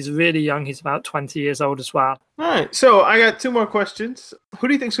Verona. He's really young. He's about 20 years old as well. All right. So I got two more questions. Who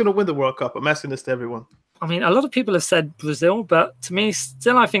do you think is going to win the World Cup? I'm asking this to everyone. I mean, a lot of people have said Brazil, but to me,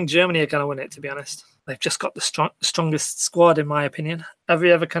 still, I think Germany are going to win it, to be honest. They've just got the strongest squad, in my opinion.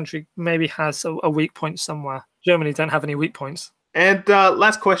 Every other country maybe has a weak point somewhere. Germany don't have any weak points. And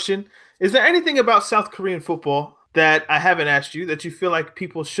last question. Is there anything about South Korean football that I haven't asked you that you feel like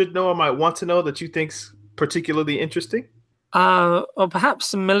people should know or might want to know that you think's particularly interesting? Or perhaps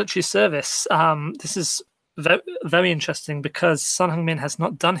some military service. This is very interesting because Son Heung-min has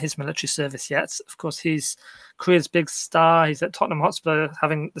not done his military service yet. Of course, he's Korea's big star. He's at Tottenham Hotspur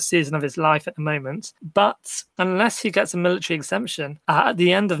having the season of his life at the moment. But unless he gets a military exemption, at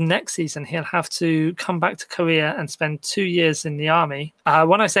the end of next season, he'll have to come back to Korea and spend 2 years in the army.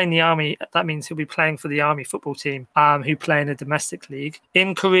 When I say in the army, that means he'll be playing for the army football team who play in a domestic league.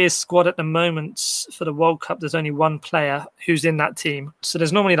 In Korea's squad at the moment for the World Cup, there's only one player who's in that team. So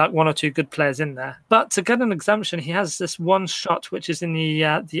there's normally like one or two good players in there. But to get an exemption, he has this one shot, which is in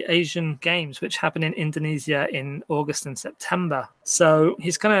the Asian Games, which happen in Indonesia in August and September. So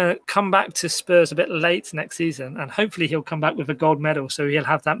he's going to come back to Spurs a bit late next season, and hopefully he'll come back with a gold medal, so he'll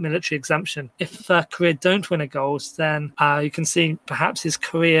have that military exemption. If Korea don't win a gold, then you can see perhaps his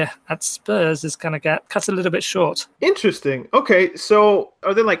career at Spurs is going to get cut a little bit short. Interesting. Okay, so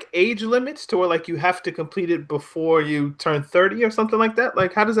are there like age limits to where like you have to complete it before you turn 30 or something like that?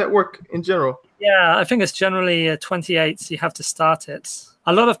 Like how does that work in general? Yeah, I think it's generally 28 you have to start it.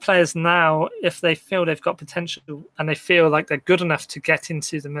 A lot of players now, if they feel they've got potential and they feel like they're good enough to get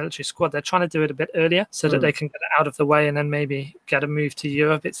into the military squad, they're trying to do it a bit earlier so that they can get it out of the way and then maybe get a move to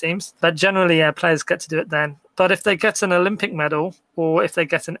Europe, it seems. But generally, players get to do it then. But if they get an Olympic medal or if they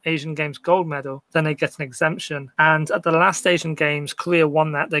get an Asian Games gold medal, then they get an exemption. And at the last Asian Games, Korea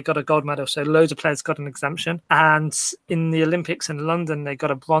won that. They got a gold medal. So loads of players got an exemption. And in the Olympics in London, they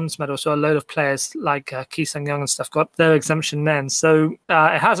got a bronze medal. So a load of players like Ki Sung-young and stuff got their exemption then. So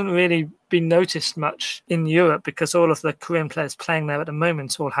it hasn't really been noticed much in Europe because all of the Korean players playing there at the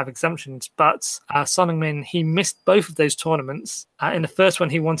moment all have exemptions. But Son Heung-min, he missed both of those tournaments. In the first one,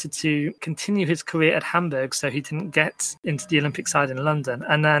 he wanted to continue his career at Hamburg, so he didn't get into the Olympic side in London.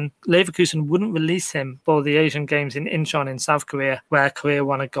 And then Leverkusen wouldn't release him for the Asian Games in Incheon in South Korea, where Korea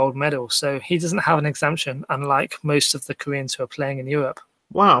won a gold medal. So he doesn't have an exemption, unlike most of the Koreans who are playing in Europe.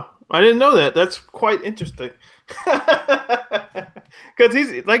 Wow, I didn't know that. That's quite interesting. Because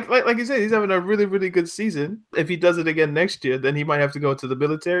he's like you said, he's having a really, really good season. If he does it again next year, then he might have to go into the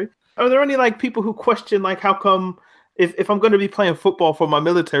military. Are there any like people who question like how come if I'm going to be playing football for my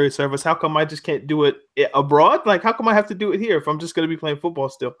military service, how come I just can't do it abroad? Like how come I have to do it here if I'm just going to be playing football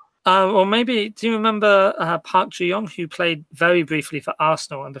still? Or maybe, do you remember Park Ji-young, who played very briefly for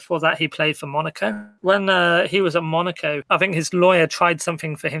Arsenal, and before that he played for Monaco? When he was at Monaco, I think his lawyer tried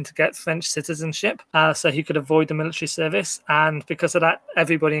something for him to get French citizenship so he could avoid the military service, and because of that,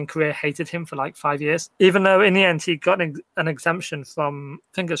 everybody in Korea hated him for like 5 years. Even though in the end he got an exemption from,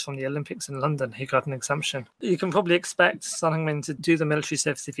 I think it was from the Olympics in London, he got an exemption. You can probably expect Son Heung-min to do the military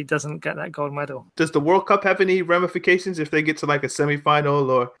service if he doesn't get that gold medal. Does the World Cup have any ramifications if they get to like a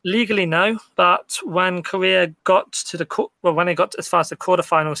semi-final or... Legally, no. But when Korea got to when they got as far as the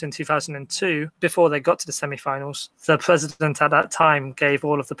quarterfinals in 2002, before they got to the semi-finals, the president at that time gave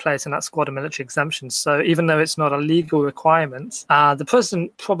all of the players in that squad a military exemption. So even though it's not a legal requirement, the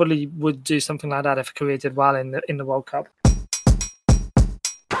president probably would do something like that if Korea did well in the World Cup.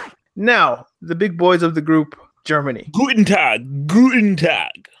 Now, the big boys of the group, Germany. Guten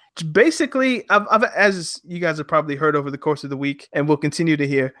Tag. Basically, I've, as you guys have probably heard over the course of the week, and will continue to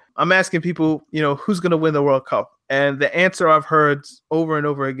hear, I'm asking people, who's going to win the World Cup? And the answer I've heard over and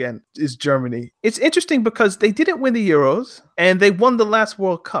over again is Germany. It's interesting because they didn't win the Euros, and they won the last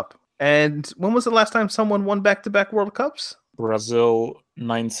World Cup. And when was the last time someone won back-to-back World Cups? Brazil,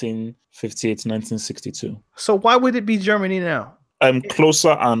 1958, 1962. So why would it be Germany now?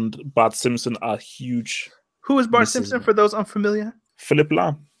 Closer and Bart Simpson are huge. Who is Bart Simpson, for those unfamiliar? Philip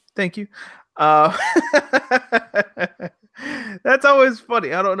Lahm. Thank you. That's always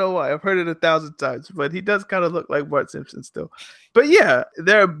funny. I don't know why. I've heard it 1,000 times, but he does kind of look like Bart Simpson still. But yeah,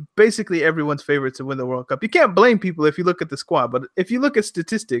 they're basically everyone's favorite to win the World Cup. You can't blame people if you look at the squad, but if you look at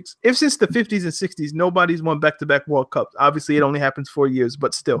statistics, if since the 50s and 60s, nobody's won back-to-back World Cups. Obviously, it only happens 4 years,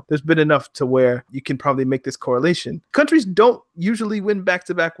 but still, there's been enough to where you can probably make this correlation. Countries don't usually win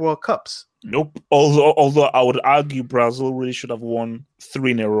back-to-back World Cups. Nope. Although I would argue Brazil really should have won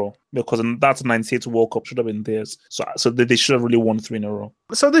 3 in a row, because that 98 World Cup should have been theirs. So they should have really won 3 in a row.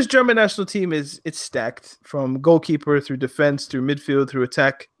 So this German national team it's stacked from goalkeeper through defense, through midfield, through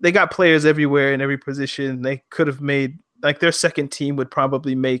attack. They got players everywhere in every position. They could have made, like, their second team would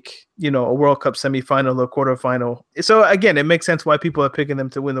probably make, a World Cup semifinal or quarterfinal. So again, it makes sense why people are picking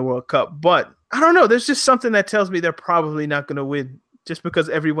them to win the World Cup. But I don't know. There's just something that tells me they're probably not going to win, just because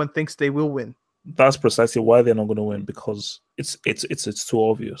everyone thinks they will win. That's precisely why they're not going to win, because it's too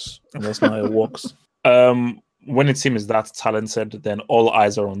obvious, and that's not how it works. When a team is that talented, then all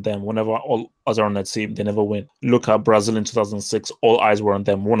eyes are on them. Whenever all eyes are on that team, they never win. Look at Brazil in 2006. All eyes were on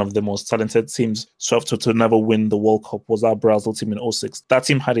them. One of the most talented teams to never win the World Cup was our Brazil team in 2006. That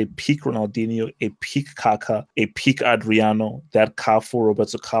team had a peak Ronaldinho, a peak Kaká, a peak Adriano. They had Cafu,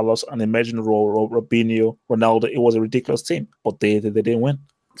 Roberto Carlos, an emerging role, Robinho, Ronaldo. It was a ridiculous team, but they didn't win.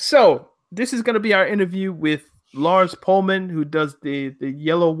 So this is going to be our interview with Lars Pollmann, who does the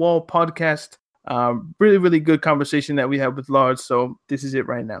Yellow Wall podcast. Really, really good conversation that we had with Lars. So this is it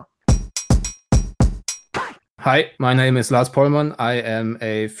right now. Hi, my name is Lars Pollmann. I am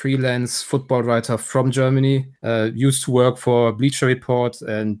a freelance football writer from Germany. Used to work for Bleacher Report,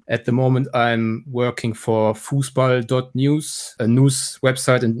 and at the moment I'm working for Fußball.news, a news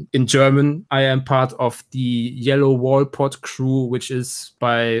website in German. I am part of the Yellow Wall pod crew, which is,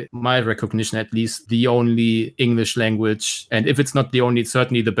 by my recognition at least, the only English language, and if it's not the only, it's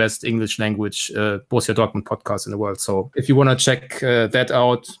certainly the best English language Borussia Dortmund podcast in the world. So if you want to check that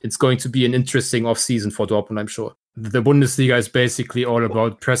out, it's going to be an interesting off-season for Dortmund, I'm sure. The Bundesliga is basically all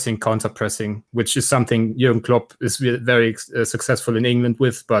about pressing, counter-pressing, which is something Jürgen Klopp is very successful in England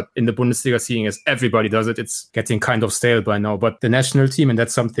with. But in the Bundesliga, seeing as everybody does it, it's getting kind of stale by now. But the national team, and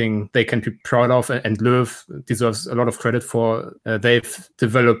that's something they can be proud of, and Löw deserves a lot of credit for. They've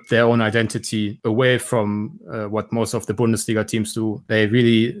developed their own identity away from what most of the Bundesliga teams do. They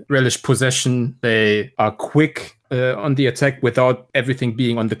really relish possession. They are quick on the attack without everything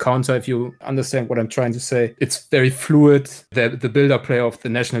being on the counter, if you understand what I'm trying to say. It's very fluid. The build-up play of the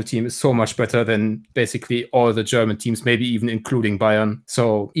national team is so much better than basically all the German teams, maybe even including Bayern.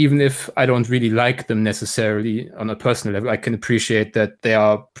 So even if I don't really like them necessarily on a personal level, I can appreciate that they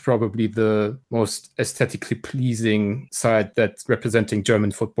are probably the most aesthetically pleasing side that's representing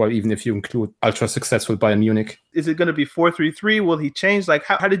German football, even if you include ultra-successful Bayern Munich. Is it going to be 4-3-3? Will he change? Like,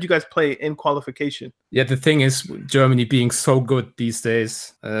 how did you guys play in qualification? Yeah, the thing is, Germany being so good these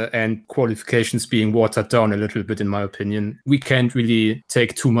days and qualifications being watered down a little bit, in my opinion, we can't really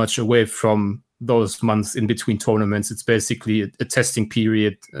take too much away from those months in between tournaments. It's basically a testing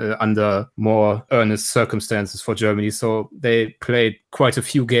period under more earnest circumstances for Germany. So they played quite a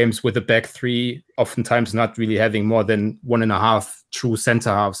few games with a back three, oftentimes not really having more than 1.5 true center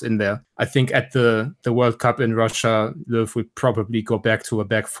halves in there. I think at the World Cup in Russia, Löw will probably go back to a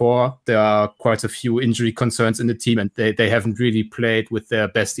back four. There are quite a few injury concerns in the team, and they haven't really played with their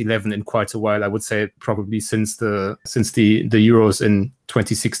best 11 in quite a while. I would say probably since the Euros in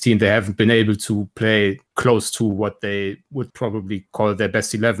 2016, they haven't been able to play close to what they would probably call their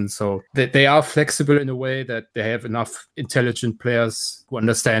best 11. So they are flexible in a way that they have enough intelligent players who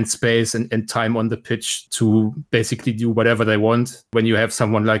understand space and time on the pitch to basically do whatever they want. When you have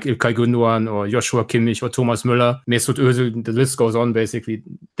someone like Ilkay Gündoğan or Joshua Kimmich or Thomas Müller, Mesut Özil, the list goes on, basically,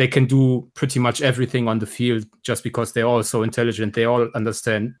 they can do pretty much everything on the field just because they're all so intelligent. They all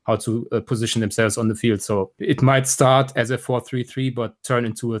understand how to position themselves on the field. So it might start as a 4-3-3, but turn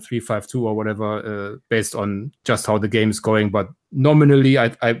into a 3-5-2 or whatever based on just how the game is going. But nominally,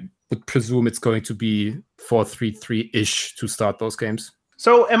 I would presume it's going to be 4-3-3-ish to start those games.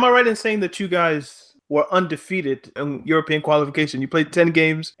 So am I right in saying that you guys were undefeated in European qualification? You played 10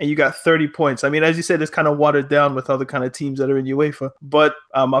 games and you got 30 points. I mean, as you said, it's kind of watered down with other kind of teams that are in UEFA. But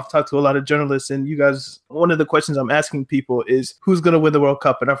I've talked to a lot of journalists, and you guys, one of the questions I'm asking people is who's going to win the World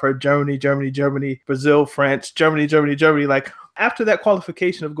Cup? And I've heard Germany, Brazil, France, Germany. Like, after that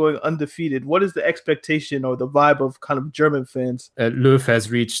qualification of going undefeated, what is the expectation or the vibe of kind of German fans? Löw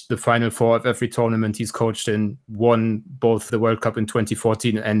has reached the Final Four of every tournament he's coached in, won both the World Cup in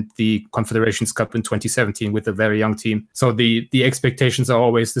 2014 and the Confederations Cup in 2017 with a very young team. So the expectations are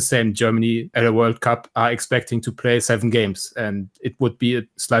always the same. Germany at a World Cup are expecting to play 7 games, and it would be a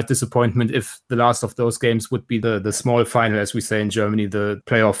slight disappointment if the last of those games would be the small final, as we say in Germany, the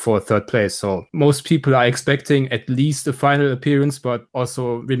playoff for third place. So most people are expecting at least a final appearance, but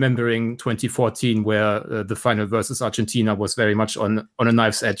also remembering 2014, where the final versus Argentina was very much on a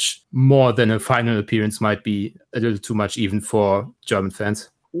knife's edge. More than a final appearance might be a little too much even for German fans.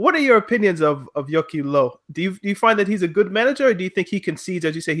 What are your opinions of Joachim Löw? Do you find that he's a good manager, or do you think he concedes?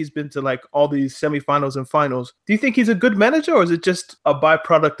 As you say, he's been to like all these semifinals and finals. Do you think he's a good manager, or is it just a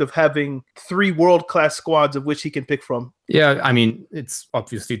byproduct of having 3 world-class squads of which he can pick from? Yeah, I mean, it's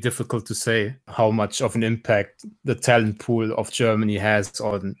obviously difficult to say how much of an impact the talent pool of Germany has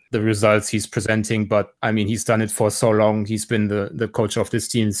on the results he's presenting. But I mean, he's done it for so long. He's been the coach of this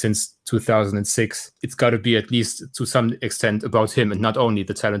team since 2006. It's got to be at least to some extent about him, and not only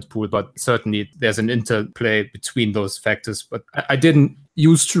the talent pool, but certainly there's an interplay between those factors. But I didn't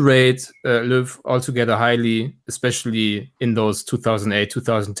used to rate Löw altogether highly, especially in those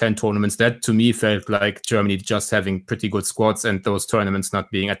 2008-2010 tournaments. That to me felt like Germany just having pretty good squads and those tournaments not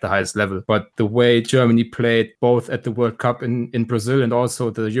being at the highest level. But the way Germany played both at the World Cup in Brazil and also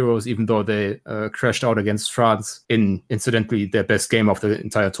the Euros, even though they crashed out against France in, incidentally, their best game of the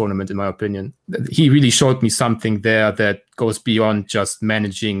entire tournament, in my opinion. He really showed me something there that goes beyond just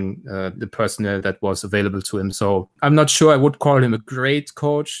managing the personnel that was available to him. So I'm not sure I would call him a great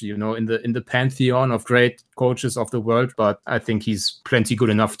coach, in the pantheon of great coaches of the world, but I think he's plenty good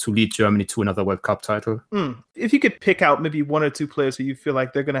enough to lead Germany to another World Cup title. If you could pick out maybe 1 or 2 players who you feel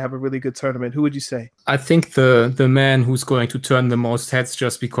like they're going to have a really good tournament, who would you say? I think the man who's going to turn the most heads,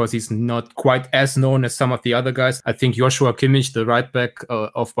 just because he's not quite as known as some of the other guys, I think Joshua Kimmich, the right back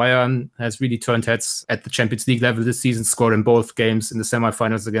of Bayern, has really turned heads at the Champions League level this season, scored in both games in the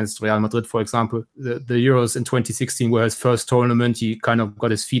semifinals against Real Madrid, for example. The Euros in 2016 were his first tournament. He kind of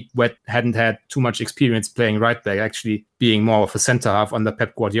got his feet wet, hadn't had too much experience playing right back, actually being more of a center half under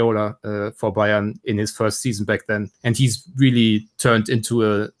Pep Guardiola for Bayern in his first season back then. And he's really turned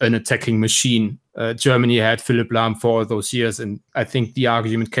into an attacking machine. Germany had Philipp Lahm for all those years, and I think the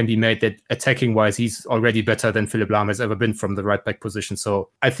argument can be made that attacking-wise, he's already better than Philipp Lahm has ever been from the right-back position. So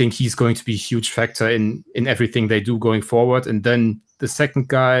I think he's going to be a huge factor in everything they do going forward. And then the second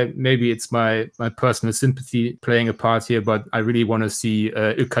guy, maybe it's my personal sympathy playing a part here, but I really want to see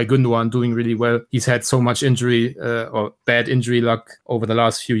İlkay Gündoğan doing really well. He's had so much injury or bad injury luck over the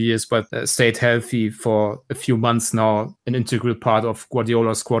last few years, but stayed healthy for a few months now, an integral part of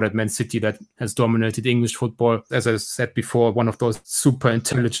Guardiola's squad at Man City that has dominated English football. As I said before, one of those super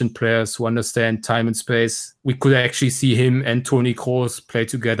intelligent players who understand time and space. We could actually see him and Toni Kroos play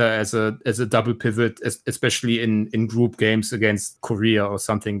together as a double pivot, especially in group games against Korea or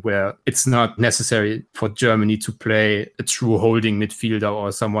something, where it's not necessary for Germany to play a true holding midfielder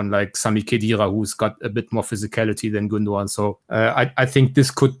or someone like Sami Khedira, who's got a bit more physicality than Gündoğan. So I think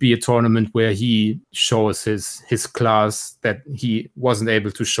this could be a tournament where he shows his class that he wasn't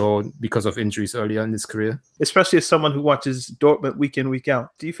able to show because of injuries earlier in his career. Especially as someone who watches Dortmund week in, week out.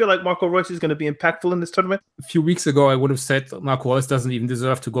 Do you feel like Marco Reus is going to be impactful in this tournament? A few weeks ago, I would have said Marco Reus doesn't even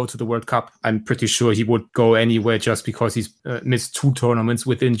deserve to go to the World Cup. I'm pretty sure he would go anywhere just because he's missed 2 tournaments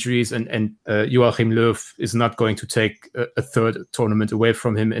with injuries, and Joachim Löw is not going to take a third tournament away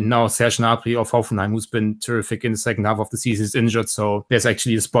from him. And now Serge Gnabry of Hoffenheim, who's been terrific in the second half of the season, is injured. So there's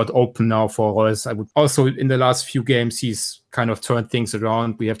actually a spot open now for Reus. I would also, in the last few games, he's kind of turned things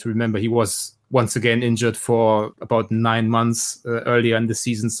around. We have to remember he was once again injured for about 9 months earlier in the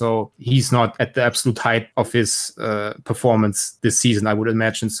season. So he's not at the absolute height of his performance this season, I would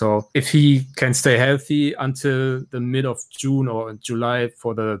imagine. So if he can stay healthy until the mid of June or July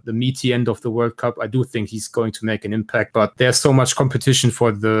for the meaty end of the World Cup, I do think he's going to make an impact. But there's so much competition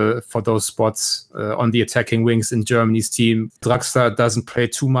for those spots on the attacking wings in Germany's team. Draxler doesn't play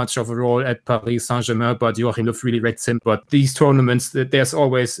too much of a role at Paris Saint-Germain, but Joachim Löw really rates him. But these tournaments, there's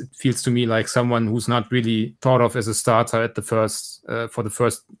always, it feels to me like someone who's not really thought of as a starter at the first for the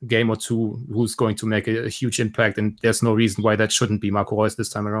first game or two, who's going to make a huge impact, and there's no reason why that shouldn't be Marco Reus this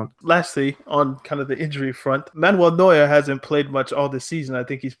time around. Lastly, on kind of the injury front, Manuel Neuer hasn't played much all this season. I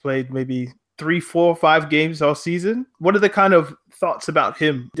think he's played maybe 3, 4, 5 games all season. What are the kind of thoughts about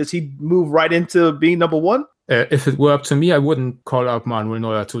him? Does he move right into being number one? If it were up to me, I wouldn't call up Manuel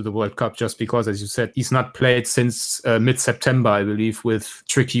Neuer to the World Cup just because, as you said, he's not played since mid-September, I believe, with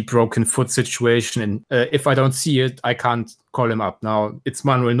tricky broken foot situation. And if I don't see it, I can't call him up. Now, it's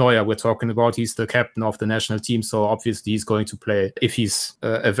Manuel Neuer we're talking about. He's the captain of the national team, so obviously he's going to play if he's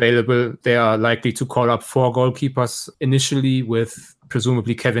available. They are likely to call up 4 goalkeepers initially, with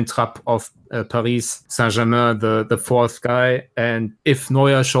presumably Kevin Trapp of Paris Saint-Germain, the 4th guy. And if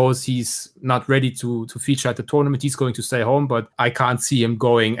Neuer shows he's not ready to feature at the tournament, he's going to stay home. But I can't see him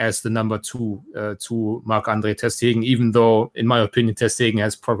going as the number 2 to Marc-André ter Stegen, even though, in my opinion, ter Stegen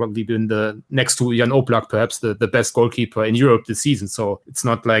has probably been next to Jan Oblak, perhaps the best goalkeeper in Europe this season. So it's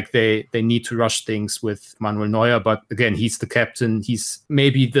not like they need to rush things with Manuel Neuer. But again, he's the captain. He's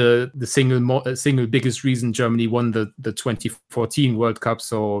maybe the single biggest reason Germany won the 2014 World Cup.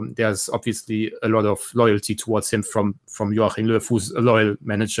 So there's obviously a lot of loyalty towards him from Joachim Löw, who's a loyal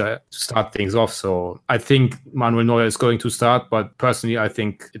manager, to start things off. So I think Manuel Neuer is going to start, but personally, I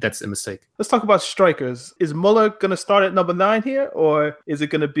think that's a mistake. Let's talk about strikers. Is Muller going to start at number 9 here, or is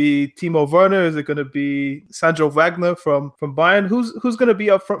it going to be Timo Werner? Is it going to be Sandro Wagner from Bayern? Who's going to be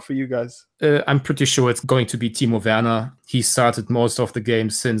up front for you guys? I'm pretty sure it's going to be Timo Werner. He started most of the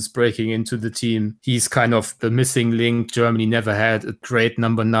games since breaking into the team. He's kind of the missing link. Germany never had a great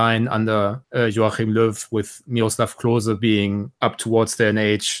number 9 under Joachim Löw, with Miroslav Klose being up towards their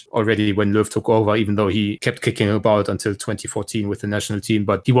age already when Löw took over, even though he kept kicking about until 2014 with the national team.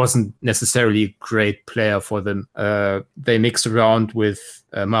 But he wasn't necessarily a great player for them. They mixed around with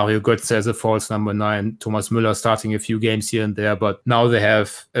Mario Götze as a false number 9, Thomas Müller starting a few games here and there, but now they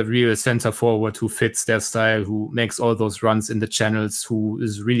have a real center forward who fits their style, who makes all those runs in the channels, who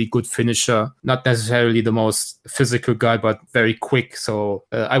is a really good finisher, not necessarily the most physical guy, but very quick. So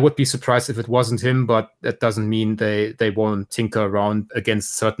I would be surprised if it wasn't him, but that doesn't mean they won't tinker around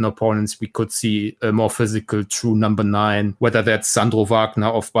against certain opponents. We could see a more physical true number 9, whether that's Sandro Wagner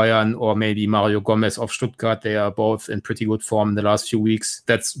of Bayern or maybe Mario Gomez of Stuttgart. They are both in pretty good form in the last few weeks.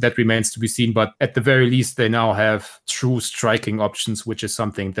 That remains to be seen, but at the very least they now have true striking options, which is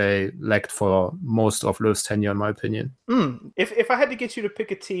something they lacked for most of Löw's tenure, in my opinion. If I had to get you to pick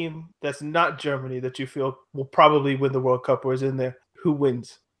a team that's not Germany that you feel will probably win the World Cup or is in there, who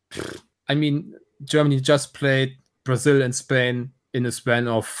wins? I mean, Germany just played Brazil and Spain in a span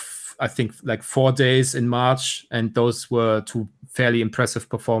of, I think, like 4 days in March, and those were 2 fairly impressive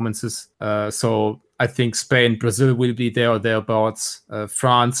performances. So I think Spain, Brazil will be there or thereabouts.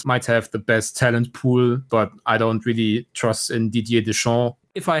 France might have the best talent pool, but I don't really trust in Didier Deschamps.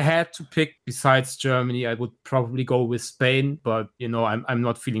 If I had to pick besides Germany, I would probably go with Spain, but I'm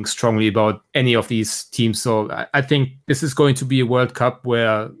not feeling strongly about any of these teams. So I think this is going to be a World Cup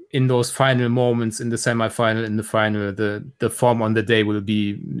where in those final moments, in the semi-final, in the final, the form on the day will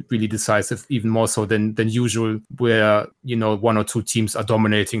be really decisive, even more so than usual, where 1 or 2 teams are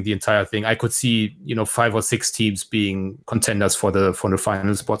dominating the entire thing. I could see 5 or 6 teams being contenders for the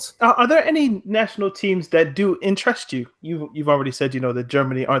final spots. Are there any national teams that do interest you? You've already said that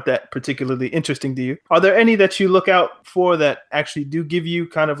Germany aren't that particularly interesting to you. Are there any that you look out for that actually do give you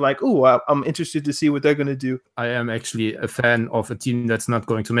kind of like, I'm interested to see what they're going to do? I am actually a fan of a team that's not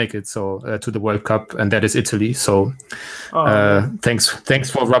going to make it to the World Cup, and that is Italy. So thanks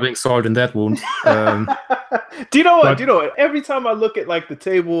for rubbing salt in that wound. Do you know what? Every time I look at like the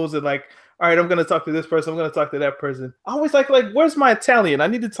tables and like, all right, I'm going to talk to this person, I'm going to talk to that person, I always like, where's my Italian? I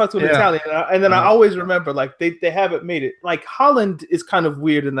need to talk to an Italian. And then I always remember, like, they haven't made it. Like, Holland is kind of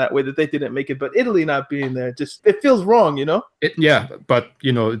weird in that way that they didn't make it, but Italy not being there, just, it feels wrong, But,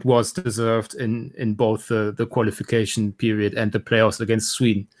 it was deserved in both the qualification period and the playoffs against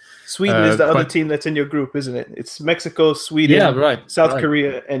Sweden. Sweden is the other team that's in your group, isn't it? It's Mexico, Sweden, South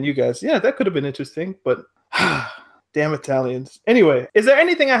Korea, and you guys. Yeah, that could have been interesting, but... Damn Italians. Anyway, is there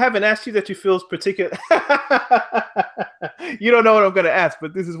anything I haven't asked you that you feel is particular? You don't know what I'm going to ask,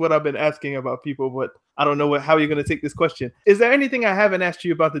 but this is what I've been asking about people, but I don't know how you're going to take this question. Is there anything I haven't asked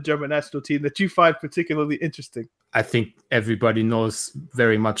you about the German national team that you find particularly interesting? I think everybody knows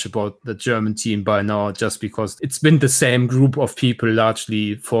very much about the German team by now, just because it's been the same group of people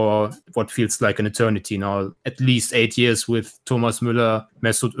largely for what feels like an eternity now. At least 8 years with Thomas Müller,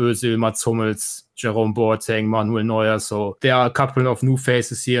 Mesut Özil, Mats Hummels, Jerome Boateng, Manuel Neuer. So there are a couple of new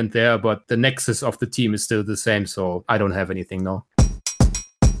faces here and there, but the nexus of the team is still the same. So I don't have anything now.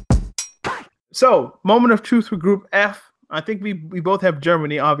 So, moment of truth for Group F. I think we both have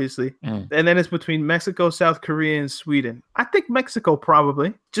Germany, obviously. And then it's between Mexico, South Korea, and Sweden. I think Mexico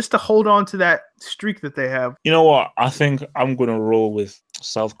probably, just to hold on to that streak that they have. You know what? I think I'm going to roll with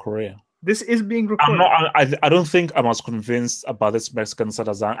South Korea. This is being recorded. I don't think I'm as convinced about this Mexican side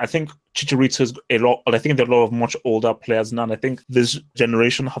as I think Chicharito is a lot. I think there are a lot of much older players now. And I think this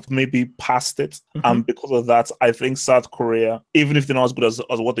generation have maybe passed it. And because of that, I think South Korea, even if they're not as good as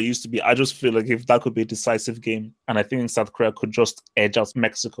what they used to be, I just feel like if that could be a decisive game. And I think South Korea could just edge out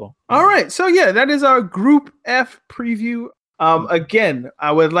Mexico. All right. So, yeah, that is our Group F preview. Again,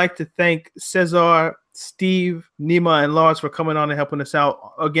 I would like to thank Cesar, Steve, Nima, and Lars for coming on and helping us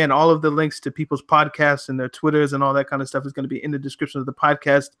out. Again, all of the links to people's podcasts and their Twitters and all that kind of stuff is going to be in the description of the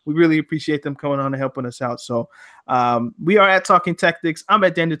podcast. We really appreciate them coming on and helping us out. So we are at Talking Tactics. I'm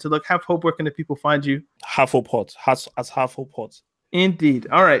at Daniel Tuluk. Have Hope. Where can the people find you? Half Hope Pod. As Half Hope Pod. Indeed.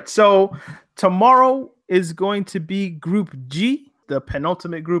 All right. So tomorrow is going to be Group G, the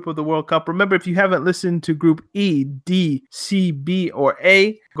penultimate group of the World Cup. Remember, if you haven't listened to Group E, D, C, B, or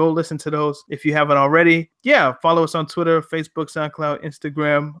A, go listen to those if you haven't already. Yeah, follow us on Twitter, Facebook, SoundCloud,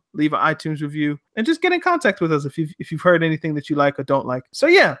 Instagram, leave an iTunes review, and just get in contact with us if you've heard anything that you like or don't like. So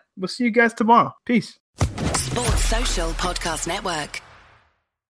yeah, we'll see you guys tomorrow. Peace. Sports Social Podcast Network.